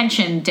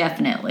intention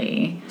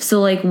definitely. So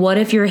like, what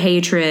if your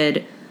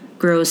hatred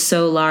grows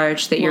so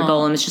large that your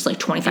Well, golem is just like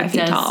 25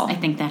 feet Because tall? I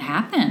think that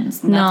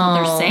happens. And that's what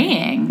they're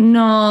saying.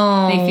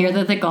 No. They fear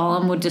that the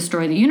golem would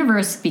destroy the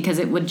universe because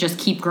it would just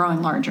keep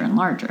growing larger and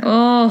larger.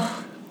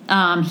 Oh.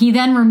 He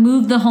then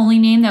removed the holy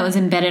name that was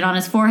embedded on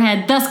his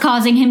forehead, thus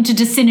causing him to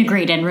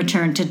disintegrate and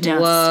return to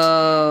dust.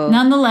 Whoa.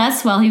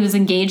 Nonetheless, while he was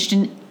engaged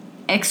in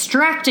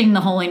extracting the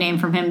holy name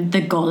from him,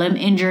 the golem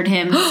injured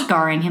him,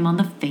 scarring him on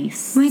the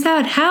face. Oh my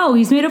god, how?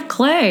 He's made of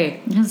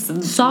clay.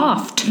 Just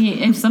Soft.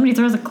 If somebody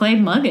throws a clay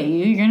mug at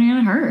you, you're gonna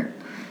get hurt.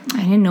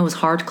 I didn't know it was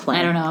hard clay.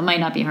 I don't know. It might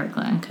not be hard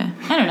clay. Okay.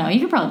 I don't know.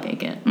 You could probably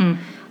bake it.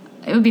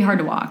 It would be hard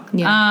to walk.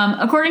 Yeah.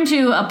 According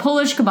to a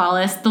Polish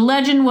Kabbalist, the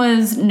legend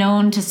was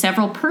known to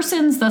several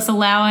persons, thus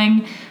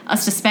allowing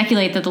us to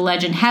speculate that the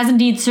legend has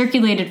indeed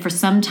circulated for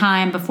some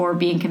time before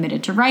being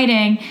committed to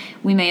writing.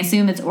 We may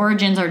assume its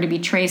origins are to be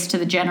traced to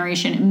the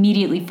generation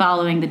immediately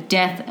following the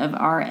death of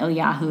Ar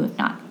Eliyahu, if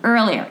not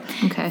earlier.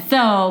 Okay.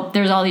 So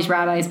there's all these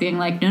rabbis being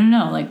like,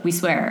 no, like we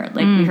swear.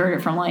 Like we heard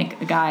it from like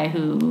a guy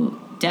who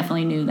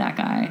definitely knew that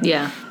guy.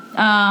 Yeah.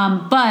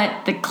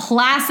 But the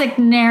classic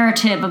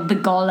narrative of the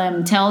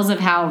golem tells of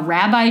how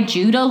Rabbi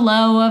Judah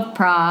Loew of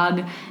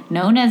Prague,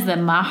 known as the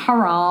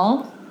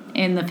Maharal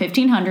in the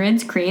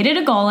 1500s, created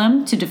a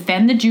golem to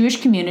defend the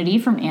Jewish community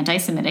from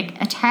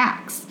anti-Semitic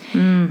attacks.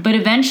 But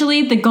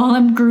eventually, the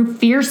golem grew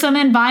fearsome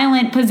and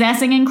violent,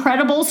 possessing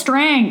incredible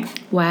strength.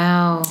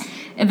 Wow.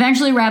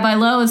 Eventually, Rabbi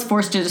Loew is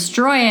forced to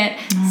destroy it.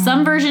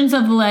 Some versions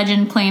of the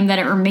legend claim that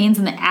it remains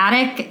in the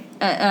attic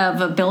of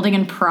a building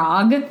in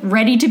Prague,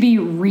 ready to be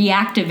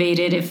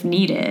reactivated if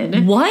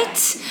needed. What?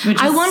 Which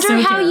I is wonder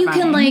so how you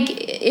can, terrifying.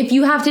 like, if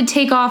you have to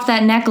take off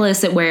that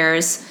necklace it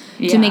wears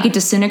Yeah. to make it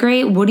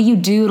disintegrate, what do you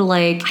do to,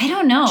 like... I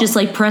don't know. Just,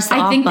 like, press the I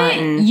off think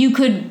button. that you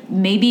could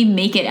maybe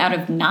make it out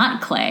of not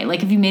clay.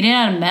 Like, if you made it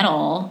out of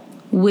metal,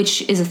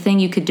 Which is a thing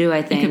you could do, I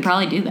you think. could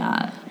probably do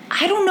that.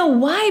 I don't know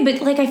why,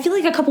 but like I feel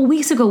like a couple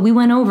weeks ago we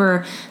went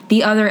over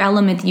the other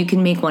element that you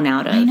can make one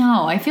out of. I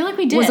know. I feel like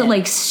we did. Was it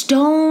like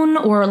stone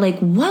or like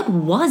what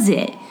was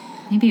it?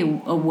 Maybe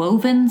a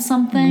woven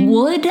something?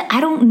 Wood?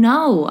 I don't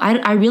know.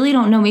 I really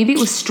don't know. Maybe it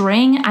was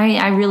string.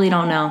 I really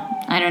don't know.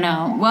 I don't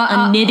know. Well,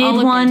 a knitted I'll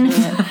look one?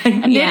 into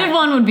it. A knitted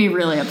one would be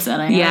really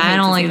upsetting. Yeah, I hate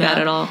don't to like see that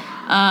at all.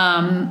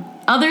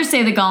 Others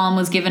say the golem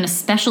was given a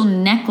special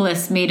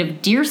necklace made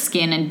of deer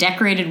skin and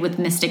decorated with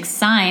mystic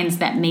signs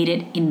that made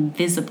it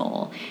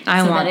invisible.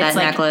 I want that it's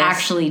like necklace.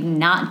 Actually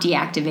not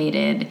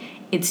deactivated.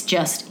 It's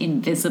just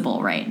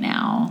invisible right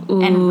now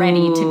and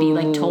ready to be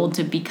like told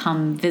to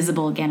become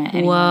visible again at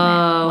any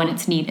moment when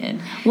it's needed.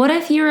 What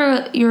if you're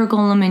a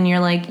golem and you're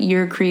like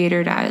your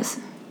creator dies?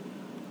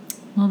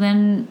 Well,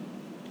 then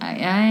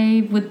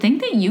I would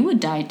think that you would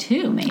die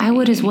too. Maybe I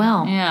would as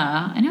well.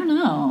 Yeah, I don't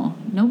know.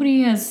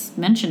 Nobody has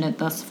mentioned it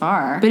thus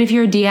far. But if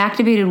you're a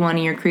deactivated one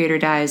and your creator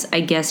dies,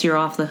 I guess you're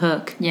off the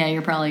hook. Yeah,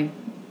 you're probably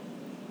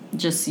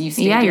just you.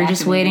 You're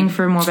just waiting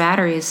for more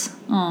batteries.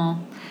 Oh.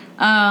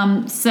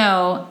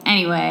 So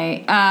anyway,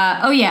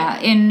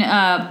 in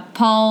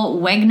Paul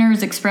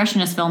Wegener's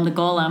expressionist film *The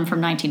Golem* from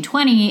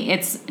 1920,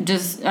 it's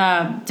just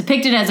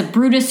depicted as a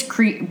brutish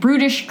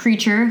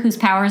creature whose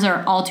powers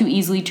are all too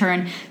easily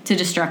turned to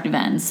destructive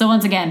ends. So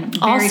once again,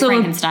 very also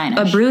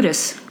Frankensteinish. a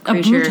Brutus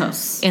creature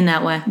in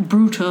that way.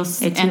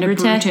 Brutus It's and a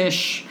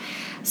brutish.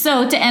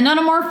 So, to end on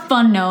a more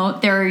fun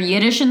note, there are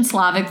Yiddish and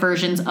Slavic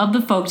versions of the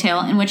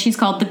folktale in which he's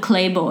called the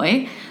Clay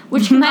Boy,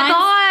 which combines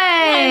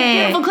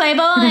beautiful Clay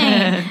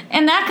Boy,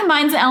 and that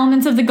combines the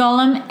elements of the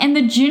golem and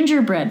the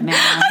gingerbread man.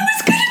 I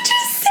was gonna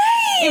just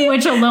say, in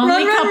which a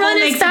lonely couple as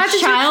makes fast a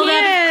as you child out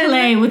can. of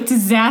clay with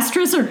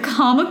disastrous or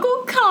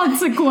comical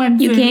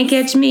consequences. You can't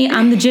catch me.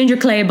 I'm the ginger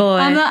clay boy.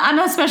 I'm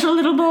a special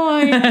little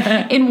boy.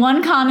 In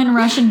one common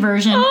Russian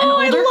version, an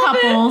older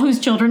couple whose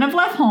children have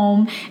left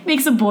home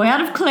makes a boy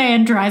out of clay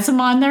and dries him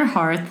on their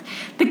hearth.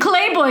 The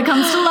clay boy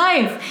comes to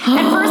life.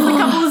 At first, the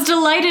couple is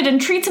delighted and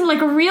treats him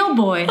like a real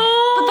boy.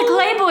 But the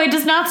clay boy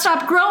does not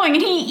stop growing,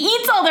 and he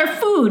eats all their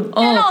food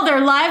and all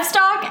their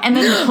livestock, and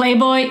then the clay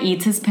boy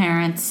eats his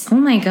parents. Oh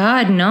my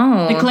God,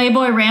 no. The clay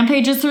boy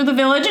rampages through the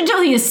village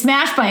until he is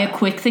smashed by a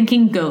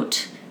quick-thinking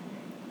goat.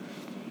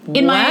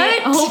 In my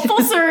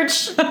hopeful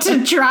search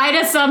to try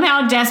to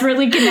somehow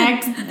desperately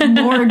connect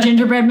more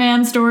gingerbread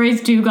man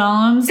stories to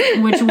golems,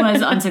 which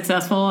was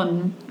unsuccessful,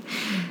 and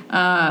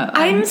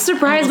I'm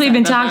surprised we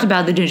even talked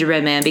about the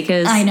gingerbread man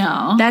because I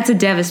know that's a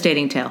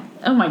devastating tale.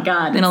 Oh my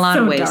God, in a lot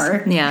of ways.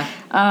 Dark. Yeah.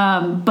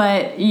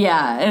 But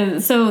yeah,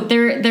 so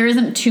there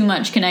isn't too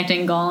much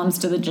connecting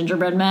golems to the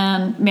gingerbread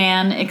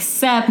man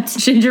except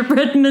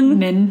gingerbread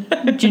man.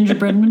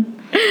 Gingerbread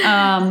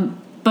man.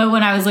 But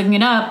when I was looking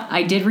it up,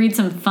 I did read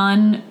some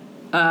fun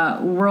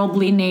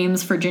worldly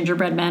names for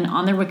gingerbread men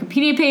on their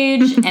Wikipedia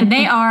page, and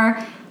they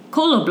are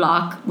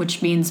Koloblock,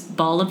 which means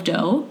ball of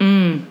dough,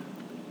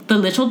 the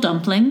little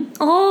dumpling,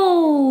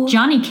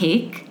 Johnny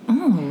cake,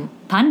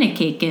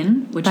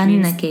 Pannekaken, which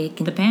means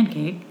the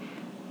pancake,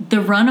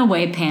 the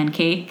runaway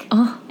pancake,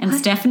 and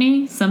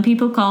Stephanie, some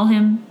people call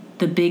him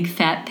the big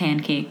fat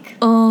pancake.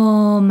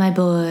 Oh, my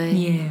boy.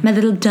 Yeah. My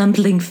little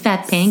dumpling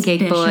fat pancake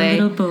Special boy.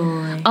 little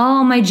boy.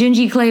 Oh, my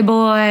gingy clay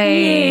boy.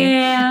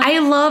 Yeah. I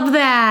love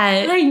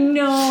that. I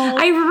know.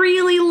 I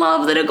really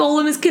love that a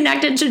golem is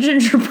connected to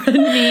gingerbread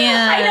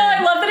man. I know.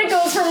 I love that it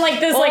goes from like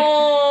this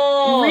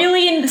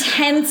really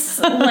intense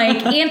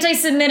like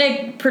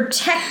anti-Semitic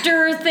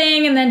protector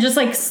thing, and then just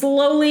like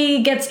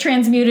slowly gets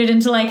transmuted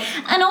into like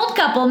an old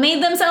couple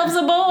made themselves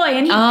a boy,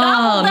 and he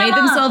gobbled them made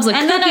themselves a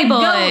and cookie then a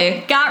boy.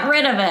 Goat got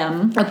rid of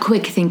him. A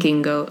quick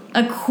thinking goat.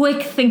 A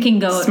quick thinking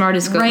goat.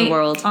 Smartest goat in the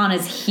world. On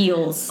his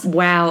heels.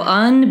 Wow,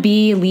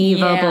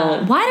 unbelievable.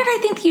 Yeah. Why did I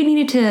think you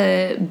needed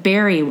to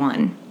bury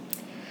one?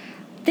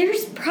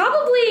 There's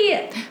probably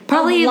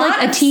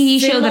like a TV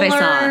show that I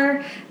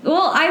saw.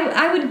 Well,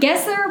 I would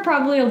guess there are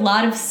probably a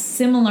lot of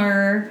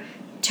similar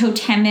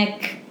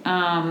totemic,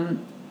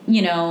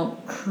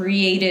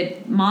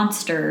 created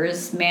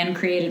monsters,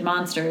 man-created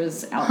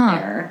monsters out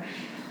there.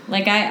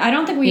 Like, I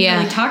don't think we've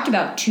really talked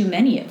about too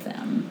many of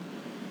them.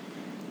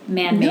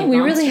 Man-made monsters. No, we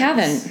really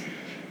haven't.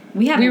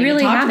 We haven't even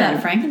talked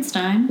about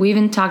Frankenstein. We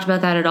haven't talked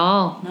about that at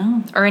all.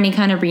 No. Or any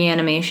kind of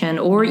reanimation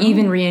or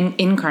even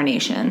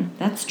reincarnation.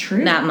 That's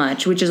true. That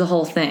much, which is a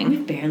whole thing.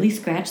 We've barely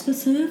scratched the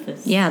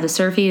surface. Yeah, the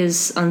surfy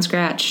is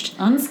unscratched.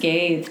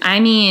 Unscathed. I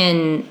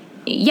mean,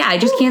 yeah, I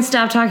just can't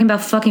stop talking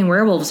about fucking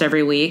werewolves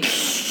every week.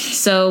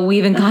 So we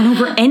haven't gone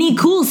over any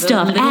cool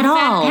stuff at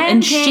all.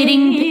 And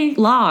shitting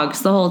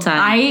logs the whole time.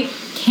 I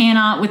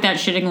cannot with that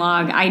shitting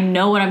log. I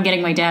know what I'm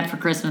getting my dad for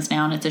Christmas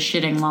now, and it's a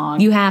shitting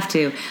log. You have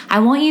to. I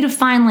want you to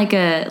find like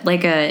a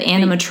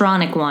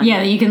animatronic one. Yeah,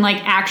 that you can like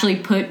actually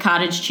put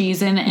cottage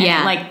cheese in, and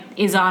it like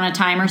is on a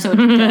timer, so it's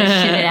gonna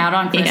shit it out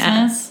on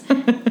Christmas.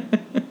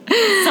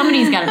 Yeah.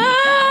 Somebody's got to make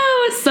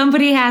that.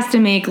 Somebody has to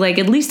make like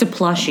at least a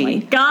plushie. Oh my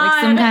God.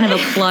 Like some kind of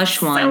a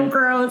plush one. So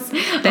gross.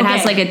 That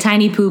has like a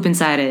tiny poop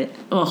inside it.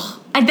 Ugh.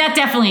 That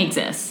definitely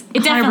exists.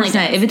 It definitely 100%.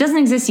 does. If it doesn't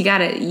exist, you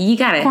gotta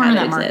Corner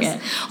have that it exist.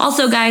 market.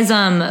 Also, guys,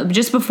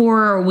 just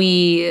before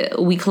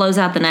we close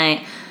out the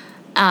night,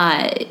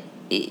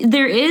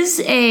 there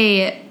is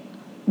a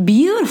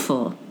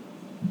beautiful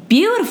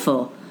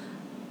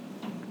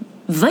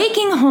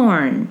Viking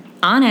horn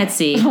on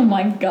Etsy Oh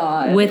my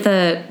god. with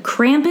a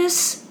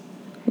Krampus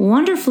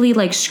wonderfully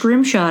like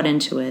scrimshot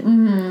into it,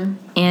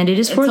 and it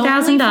is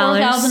 $4,000.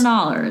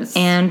 $4,000.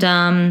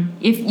 And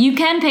If you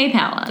can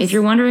PayPal us. if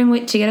you're wondering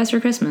what to get us for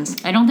Christmas,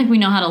 I don't think we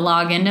know how to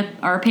log into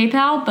our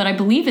PayPal, but I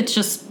believe it's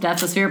just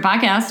That's a Spirit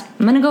podcast.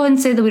 I'm gonna go ahead and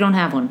say that we don't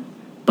have one,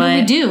 but No,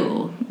 we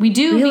do. We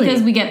do Really?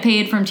 because we get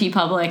paid from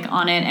TeePublic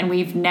on it, and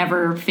we've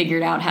never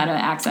figured out how to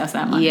access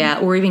that money. yeah,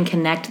 or even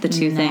connect the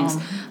two No. things.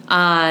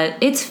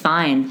 It's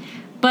fine.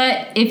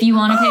 But if you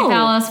want to Oh.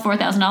 PayPal us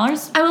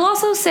 $4,000, I will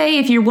also say,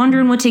 if you're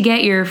wondering what to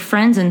get your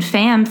friends and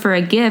fam for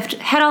a gift,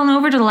 head on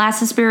over to the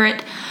Last of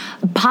Spirit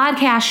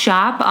podcast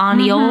shop on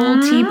the old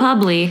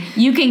TeePubly.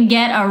 you can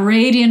get a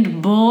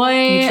Radiant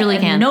Boy, You truly a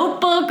can.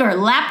 notebook or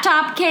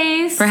laptop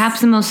case.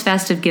 Perhaps the most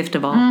festive gift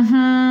of all.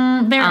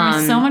 There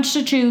is so much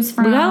to choose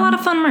from. We got a lot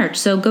of fun merch,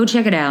 so go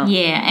check it out.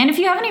 Yeah, and if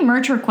you have any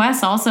merch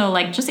requests, also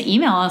like just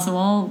email us and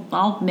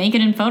I'll make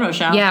it in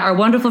Photoshop. Yeah, our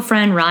wonderful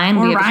friend Ryan,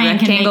 or we have Ryan a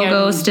can make rectangle a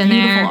ghost in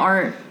beautiful there.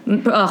 art.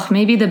 Oh,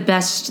 maybe the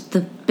best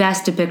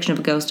depiction of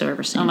a ghost I've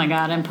ever seen. Oh my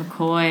god, and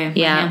Pacoy, my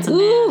Yeah, handsome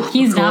ooh, man.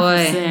 He's not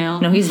boy. for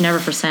sale. No, he's never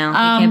for sale. You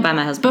can't buy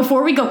my husband.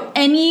 Before we go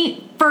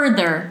any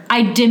further,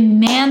 I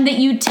demand that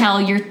you tell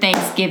your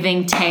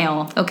Thanksgiving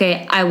tale.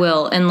 Okay, I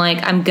will, and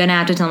like I'm gonna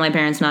have to tell my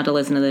parents not to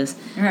listen to this.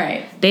 All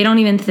right, They don't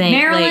even think.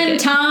 Marilyn, like,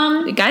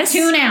 Tom, guys,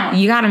 tune out.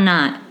 You gotta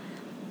not.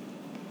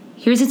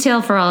 Here's a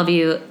tale for all of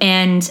you,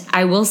 and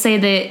I will say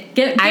that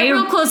Get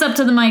real close up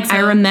to the mic. So I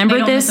remember they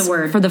don't miss this a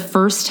word. for the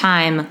first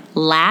time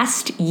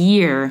last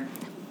year,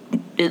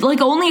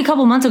 like only a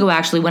couple months ago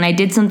actually, when I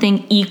did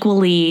something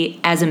equally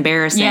as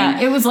embarrassing.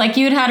 Yeah, it was like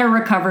you'd had a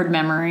recovered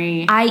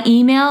memory. I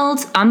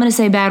emailed, I'm going to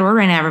say a bad word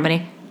right now,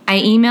 everybody. I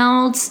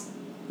emailed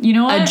You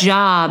know what? a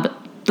job,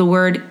 the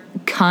word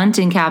cunt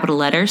in capital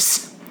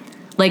letters.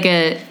 Like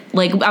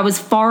I was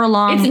far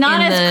along It's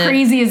not in as the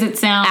crazy as it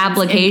sounds. in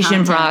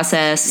application context.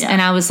 process. Yeah. And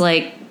I was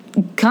like,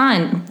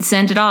 cunt,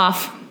 sent it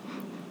off.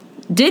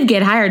 Did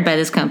get hired by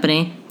this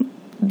company.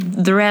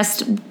 The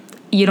rest,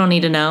 you don't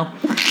need to know.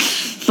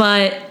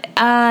 But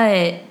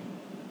it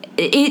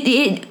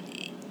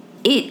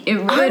awakened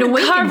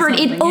uncovered,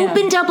 it something, yeah.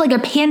 opened up like a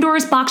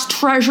Pandora's box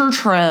treasure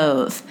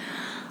trove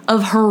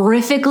of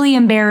horrifically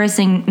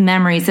embarrassing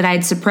memories that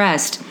I'd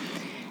suppressed.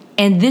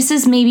 And this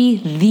is maybe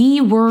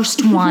the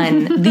worst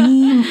one,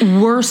 the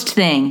worst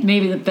thing.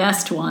 Maybe the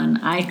best one,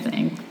 I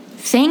think.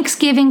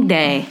 Thanksgiving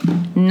Day,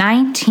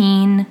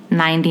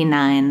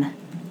 1999.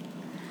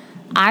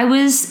 I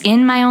was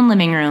in my own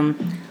living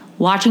room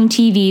watching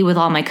TV with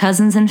all my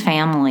cousins and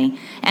family.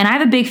 And I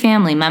have a big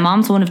family. My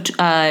mom's one of,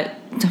 I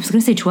was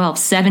going to say 12,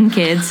 7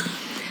 kids.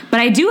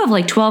 But I do have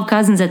like 12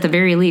 cousins at the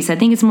very least. I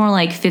think it's more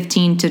like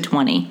 15 to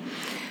 20.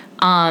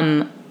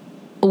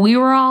 We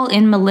were all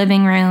in my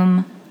living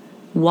room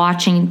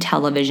watching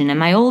television. And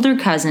my older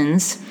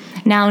cousins,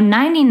 now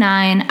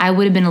 99, I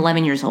would have been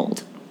 11 years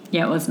old.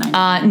 Yeah, it was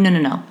nice.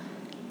 No.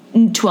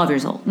 12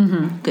 years old.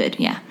 Mm-hmm. Good,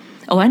 yeah.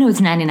 Oh, I know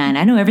it's 99.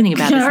 I know everything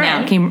about this All now.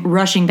 right. It came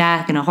rushing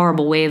back in a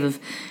horrible wave of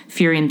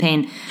fury and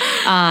pain.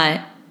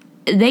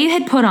 They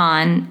had put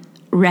on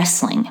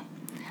wrestling.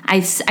 I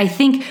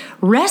think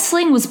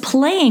wrestling was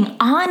playing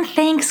on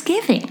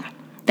Thanksgiving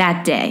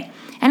that day.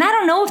 And I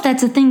don't know if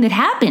that's a thing that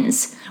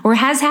happens or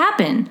has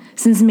happened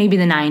since maybe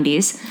the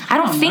 90s. I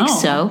don't think know.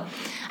 so.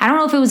 I don't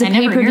know if it was a I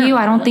never hear pay-per-view.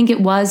 I about don't it. think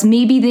it was.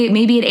 Maybe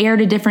it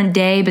aired a different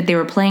day, but they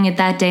were playing it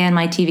that day on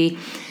my TV.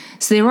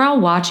 So they were all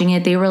watching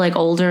it. They were like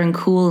older and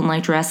cool and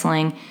liked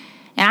wrestling.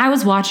 And I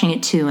was watching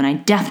it too, and I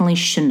definitely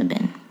shouldn't have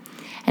been.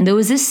 And there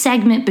was this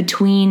segment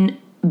between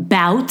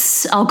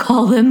bouts, I'll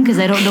call them, because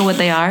I don't know what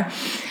they are,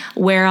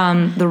 where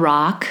The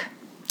Rock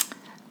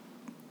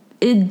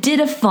did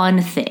a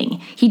fun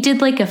thing. He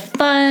did like a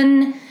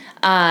fun,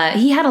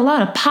 he had a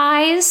lot of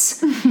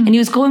pies, and he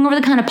was going over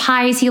the kind of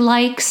pies he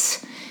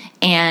likes.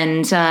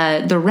 And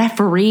the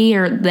referee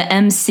or the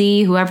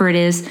MC, whoever it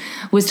is,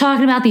 was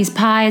talking about these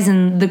pies,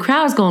 and the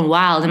crowd was going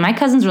wild. And my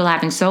cousins were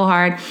laughing so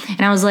hard. And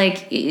I was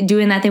like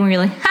doing that thing where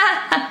you're like,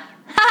 ha, ha,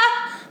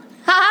 ha,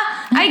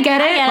 ha. I get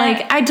it.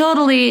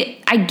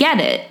 I get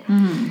it.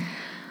 Mm-hmm.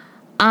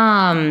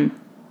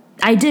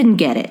 I didn't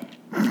get it.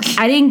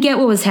 I didn't get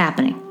what was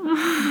happening.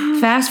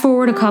 Fast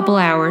forward a couple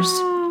hours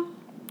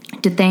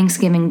to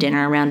Thanksgiving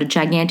dinner around a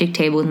gigantic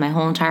table with my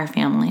whole entire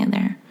family in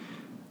there.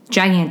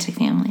 Gigantic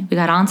family. We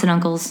got aunts and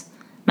uncles,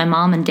 my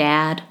mom and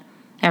dad,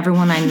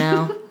 everyone I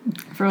know.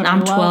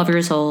 I'm 12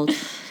 years old.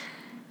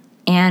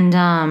 And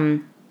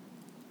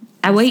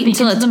I wait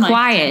until it's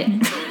quiet.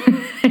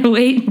 I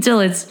wait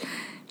until it's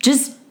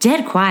just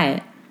dead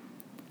quiet.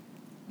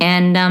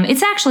 And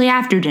it's actually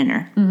after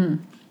dinner.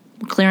 Mm-hmm.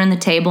 We're clearing the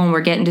table and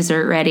we're getting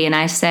dessert ready. And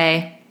I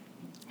say,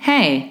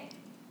 hey,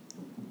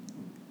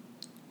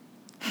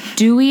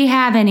 do we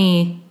have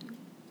any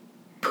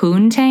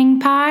poontang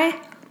pie?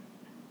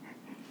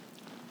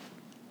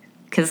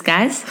 Because,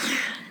 guys,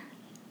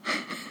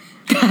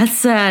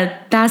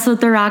 that's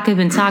what The Rock had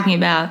been talking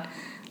about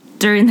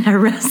during that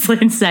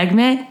wrestling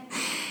segment.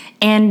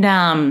 And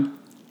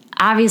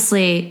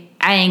obviously,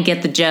 I didn't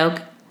get the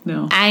joke.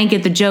 No. I didn't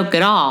get the joke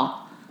at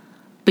all.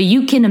 But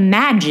you can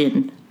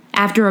imagine,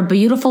 after a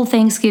beautiful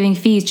Thanksgiving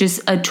feast,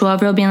 just a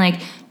 12-year-old being like,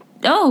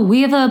 oh,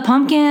 we have a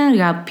pumpkin, we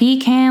got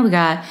pecan, we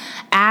got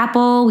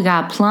apple, we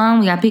got plum,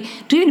 we got do you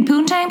have any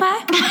poontang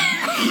pie?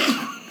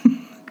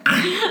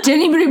 Did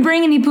anybody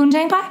bring any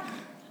poontang pie?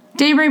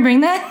 Did anybody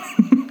bring that?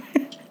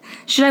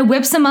 Should I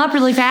whip some up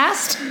really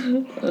fast?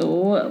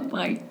 Oh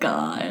my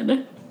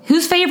God.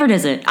 Whose favorite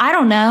is it? I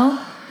don't know.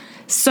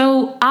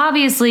 So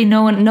obviously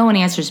no one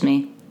answers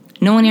me.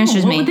 No one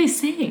answers me. What would they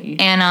say?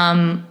 And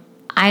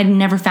I had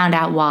never found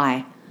out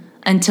why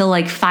until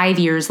like 5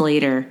 years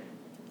later,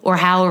 or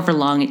however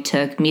long it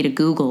took me to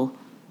Google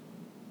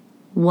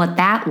what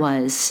that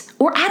was.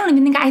 Or I don't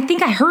even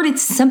think I heard it,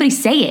 somebody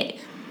say it.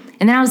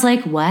 And then I was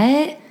like,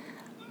 what?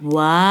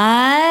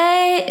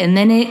 And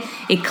then it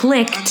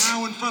clicked. And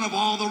now in front of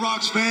all the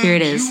Rock's fans, here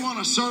it is. You want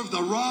to serve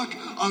the Rock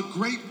a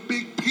great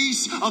big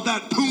piece of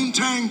that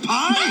poontang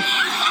pie?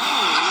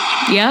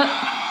 Yep.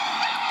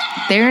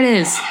 There it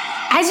is.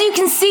 As you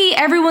can see,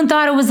 everyone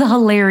thought it was a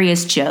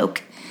hilarious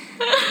joke.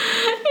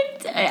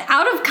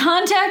 Out of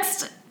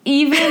context,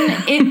 even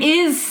it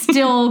is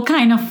still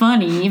kind of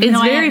funny, even it's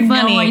though very I have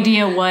funny. no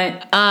idea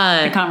what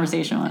the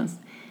conversation was.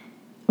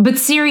 But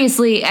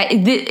seriously,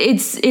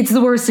 it's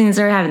the worst thing that's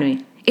ever happened to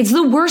me. It's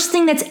the worst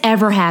thing that's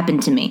ever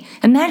happened to me.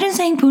 Imagine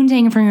saying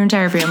poontang in front of your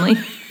entire family.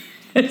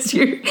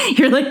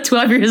 You're like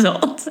 12 years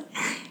old.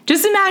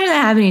 Just imagine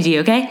that happening to you,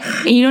 okay?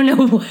 And you don't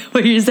know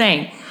what you're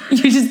saying.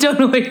 You just don't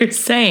know what you're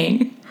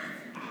saying.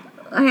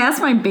 I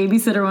asked my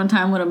babysitter one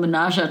time what a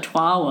menage a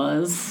trois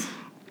was.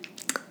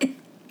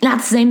 Not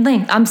the same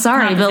thing. I'm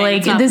sorry, but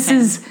like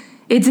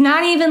it's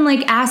not even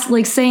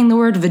like saying the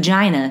word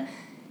vagina.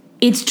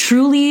 It's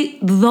truly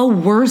the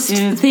worst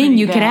thing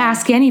you could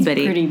ask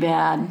anybody. It's pretty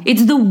bad.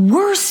 It's the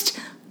worst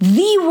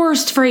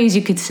phrase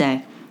you could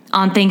say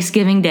on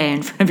Thanksgiving Day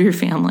in front of your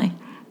family.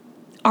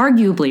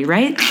 Arguably,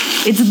 right?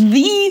 It's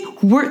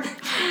the worst.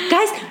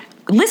 Guys,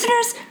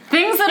 listeners,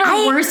 things that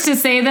are worse to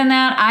say than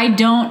that, I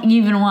don't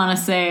even want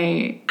to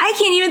say. I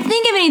can't even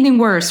think of anything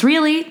worse,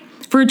 really.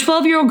 For a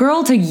 12-year-old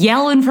girl to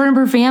yell in front of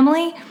her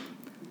family?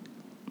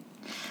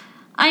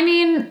 I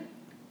mean,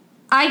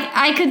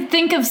 I could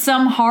think of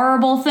some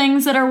horrible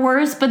things that are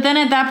worse, but then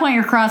at that point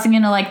you're crossing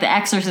into like the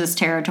Exorcist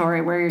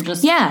territory where you're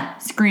just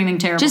screaming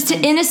terrible just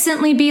things. To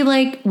innocently be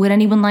like, would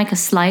anyone like a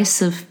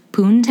slice of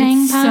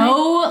poontang pie?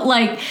 So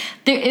like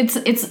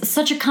it's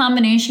such a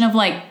combination of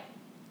like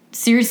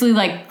seriously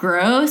like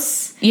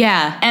gross,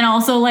 and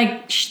also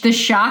like the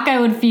shock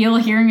I would feel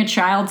hearing a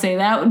child say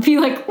that would be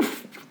like,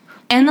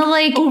 and the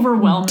like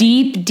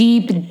overwhelming,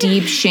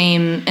 deep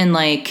shame and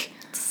like.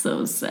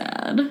 So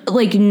sad.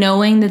 Like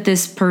knowing that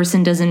this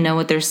person doesn't know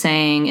what they're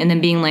saying and then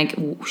being like,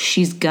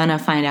 she's gonna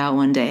find out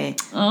one day.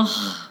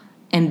 Ugh.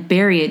 And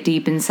bury it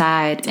deep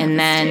inside. And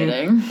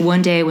then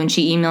one day when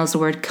she emails the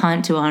word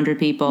cunt to 100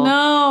 people.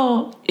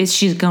 No.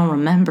 She's gonna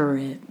remember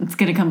it. It's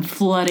gonna come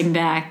flooding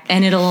back.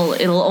 And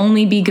it'll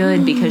only be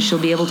good because she'll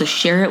be able to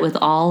share it with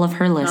all of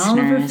her listeners. All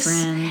of her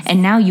friends.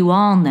 And now you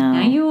all know.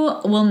 Now you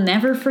will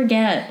never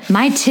forget.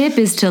 My tip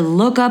is to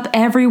look up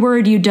every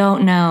word you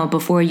don't know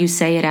before you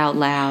say it out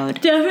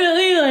loud.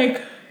 Definitely,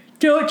 like,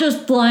 don't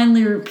just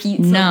blindly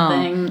repeat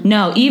something.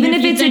 No, even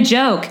if it's a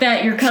joke.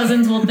 That your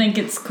cousins will think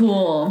it's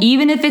cool.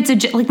 Even if it's a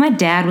joke. Like, my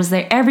dad was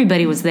there.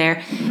 Everybody was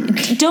there.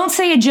 Don't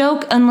say a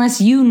joke unless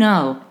you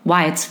know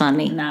why it's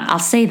funny. Nah. I'll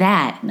say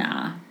that.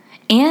 Nah.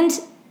 And,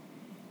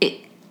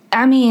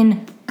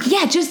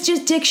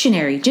 just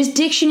dictionary. Just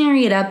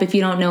dictionary it up if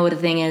you don't know what a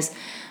thing is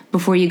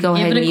before you go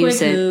ahead and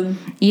use it. Goob.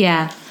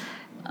 Yeah.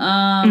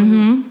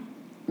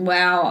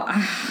 Wow.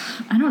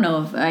 I don't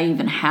know if I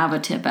even have a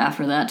tip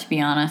after that, to be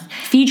honest.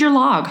 Feed your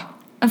log.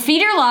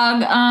 Feed your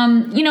log.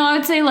 I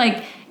would say,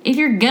 like, if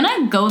you're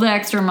gonna go the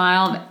extra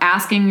mile of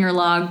asking your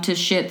log to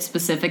shit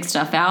specific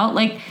stuff out,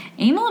 like,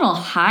 aim a little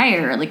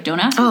higher. Like,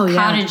 don't ask for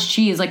cottage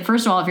cheese. Like,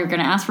 first of all, if you're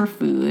gonna ask for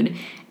food,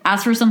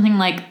 ask for something,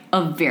 like,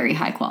 of very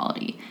high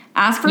quality.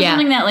 Ask for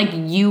something that, like,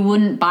 you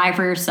wouldn't buy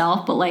for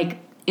yourself, but, like,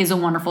 is a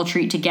wonderful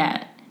treat to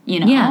get, you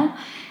know? Yeah.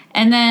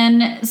 And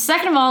then,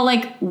 second of all,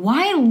 like,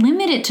 why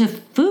limit it to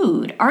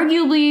food?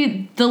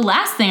 Arguably, the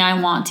last thing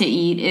I want to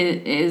eat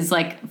is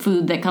like,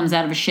 food that comes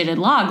out of a shitted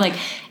log. Like,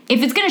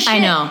 if it's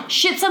gonna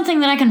shit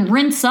something that I can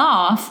rinse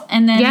off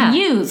and then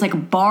use, like a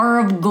bar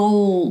of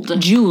gold.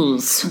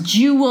 Jewels.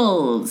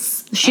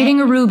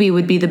 Shitting a ruby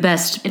would be the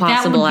best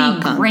possible outcome.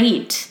 That would be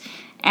great.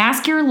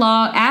 Ask your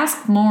log.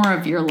 Ask more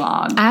of your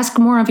log. Ask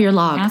more of your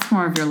log.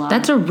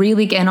 That's a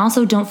really... And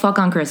also, don't fuck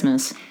on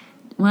Christmas.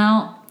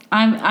 Well...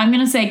 I'm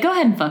going to say, go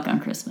ahead and fuck on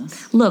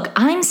Christmas. Look,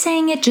 I'm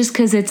saying it just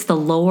because it's the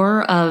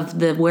lore of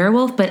the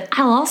werewolf, but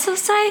I'll also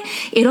say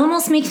it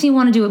almost makes me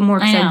want to do it more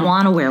because I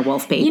want a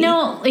werewolf baby. You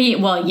know,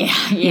 well,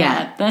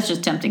 yeah. That's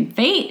just tempting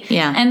fate.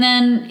 Yeah. And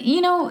then,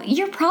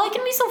 you're probably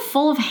going to be so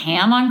full of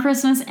ham on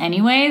Christmas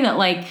anyway that,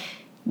 like,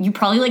 you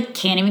probably like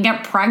can't even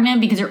get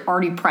pregnant because you're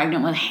already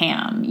pregnant with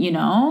ham, you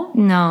know?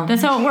 No.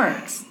 That's how it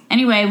works.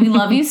 Anyway, we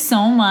love you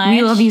so much.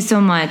 We love you so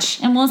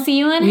much. And we'll see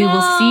you in hell. We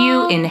will see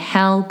you in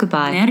hell.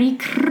 Goodbye. Merry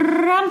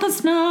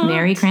Krampusnacht.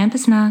 Merry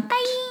Krampusnacht.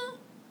 Bye.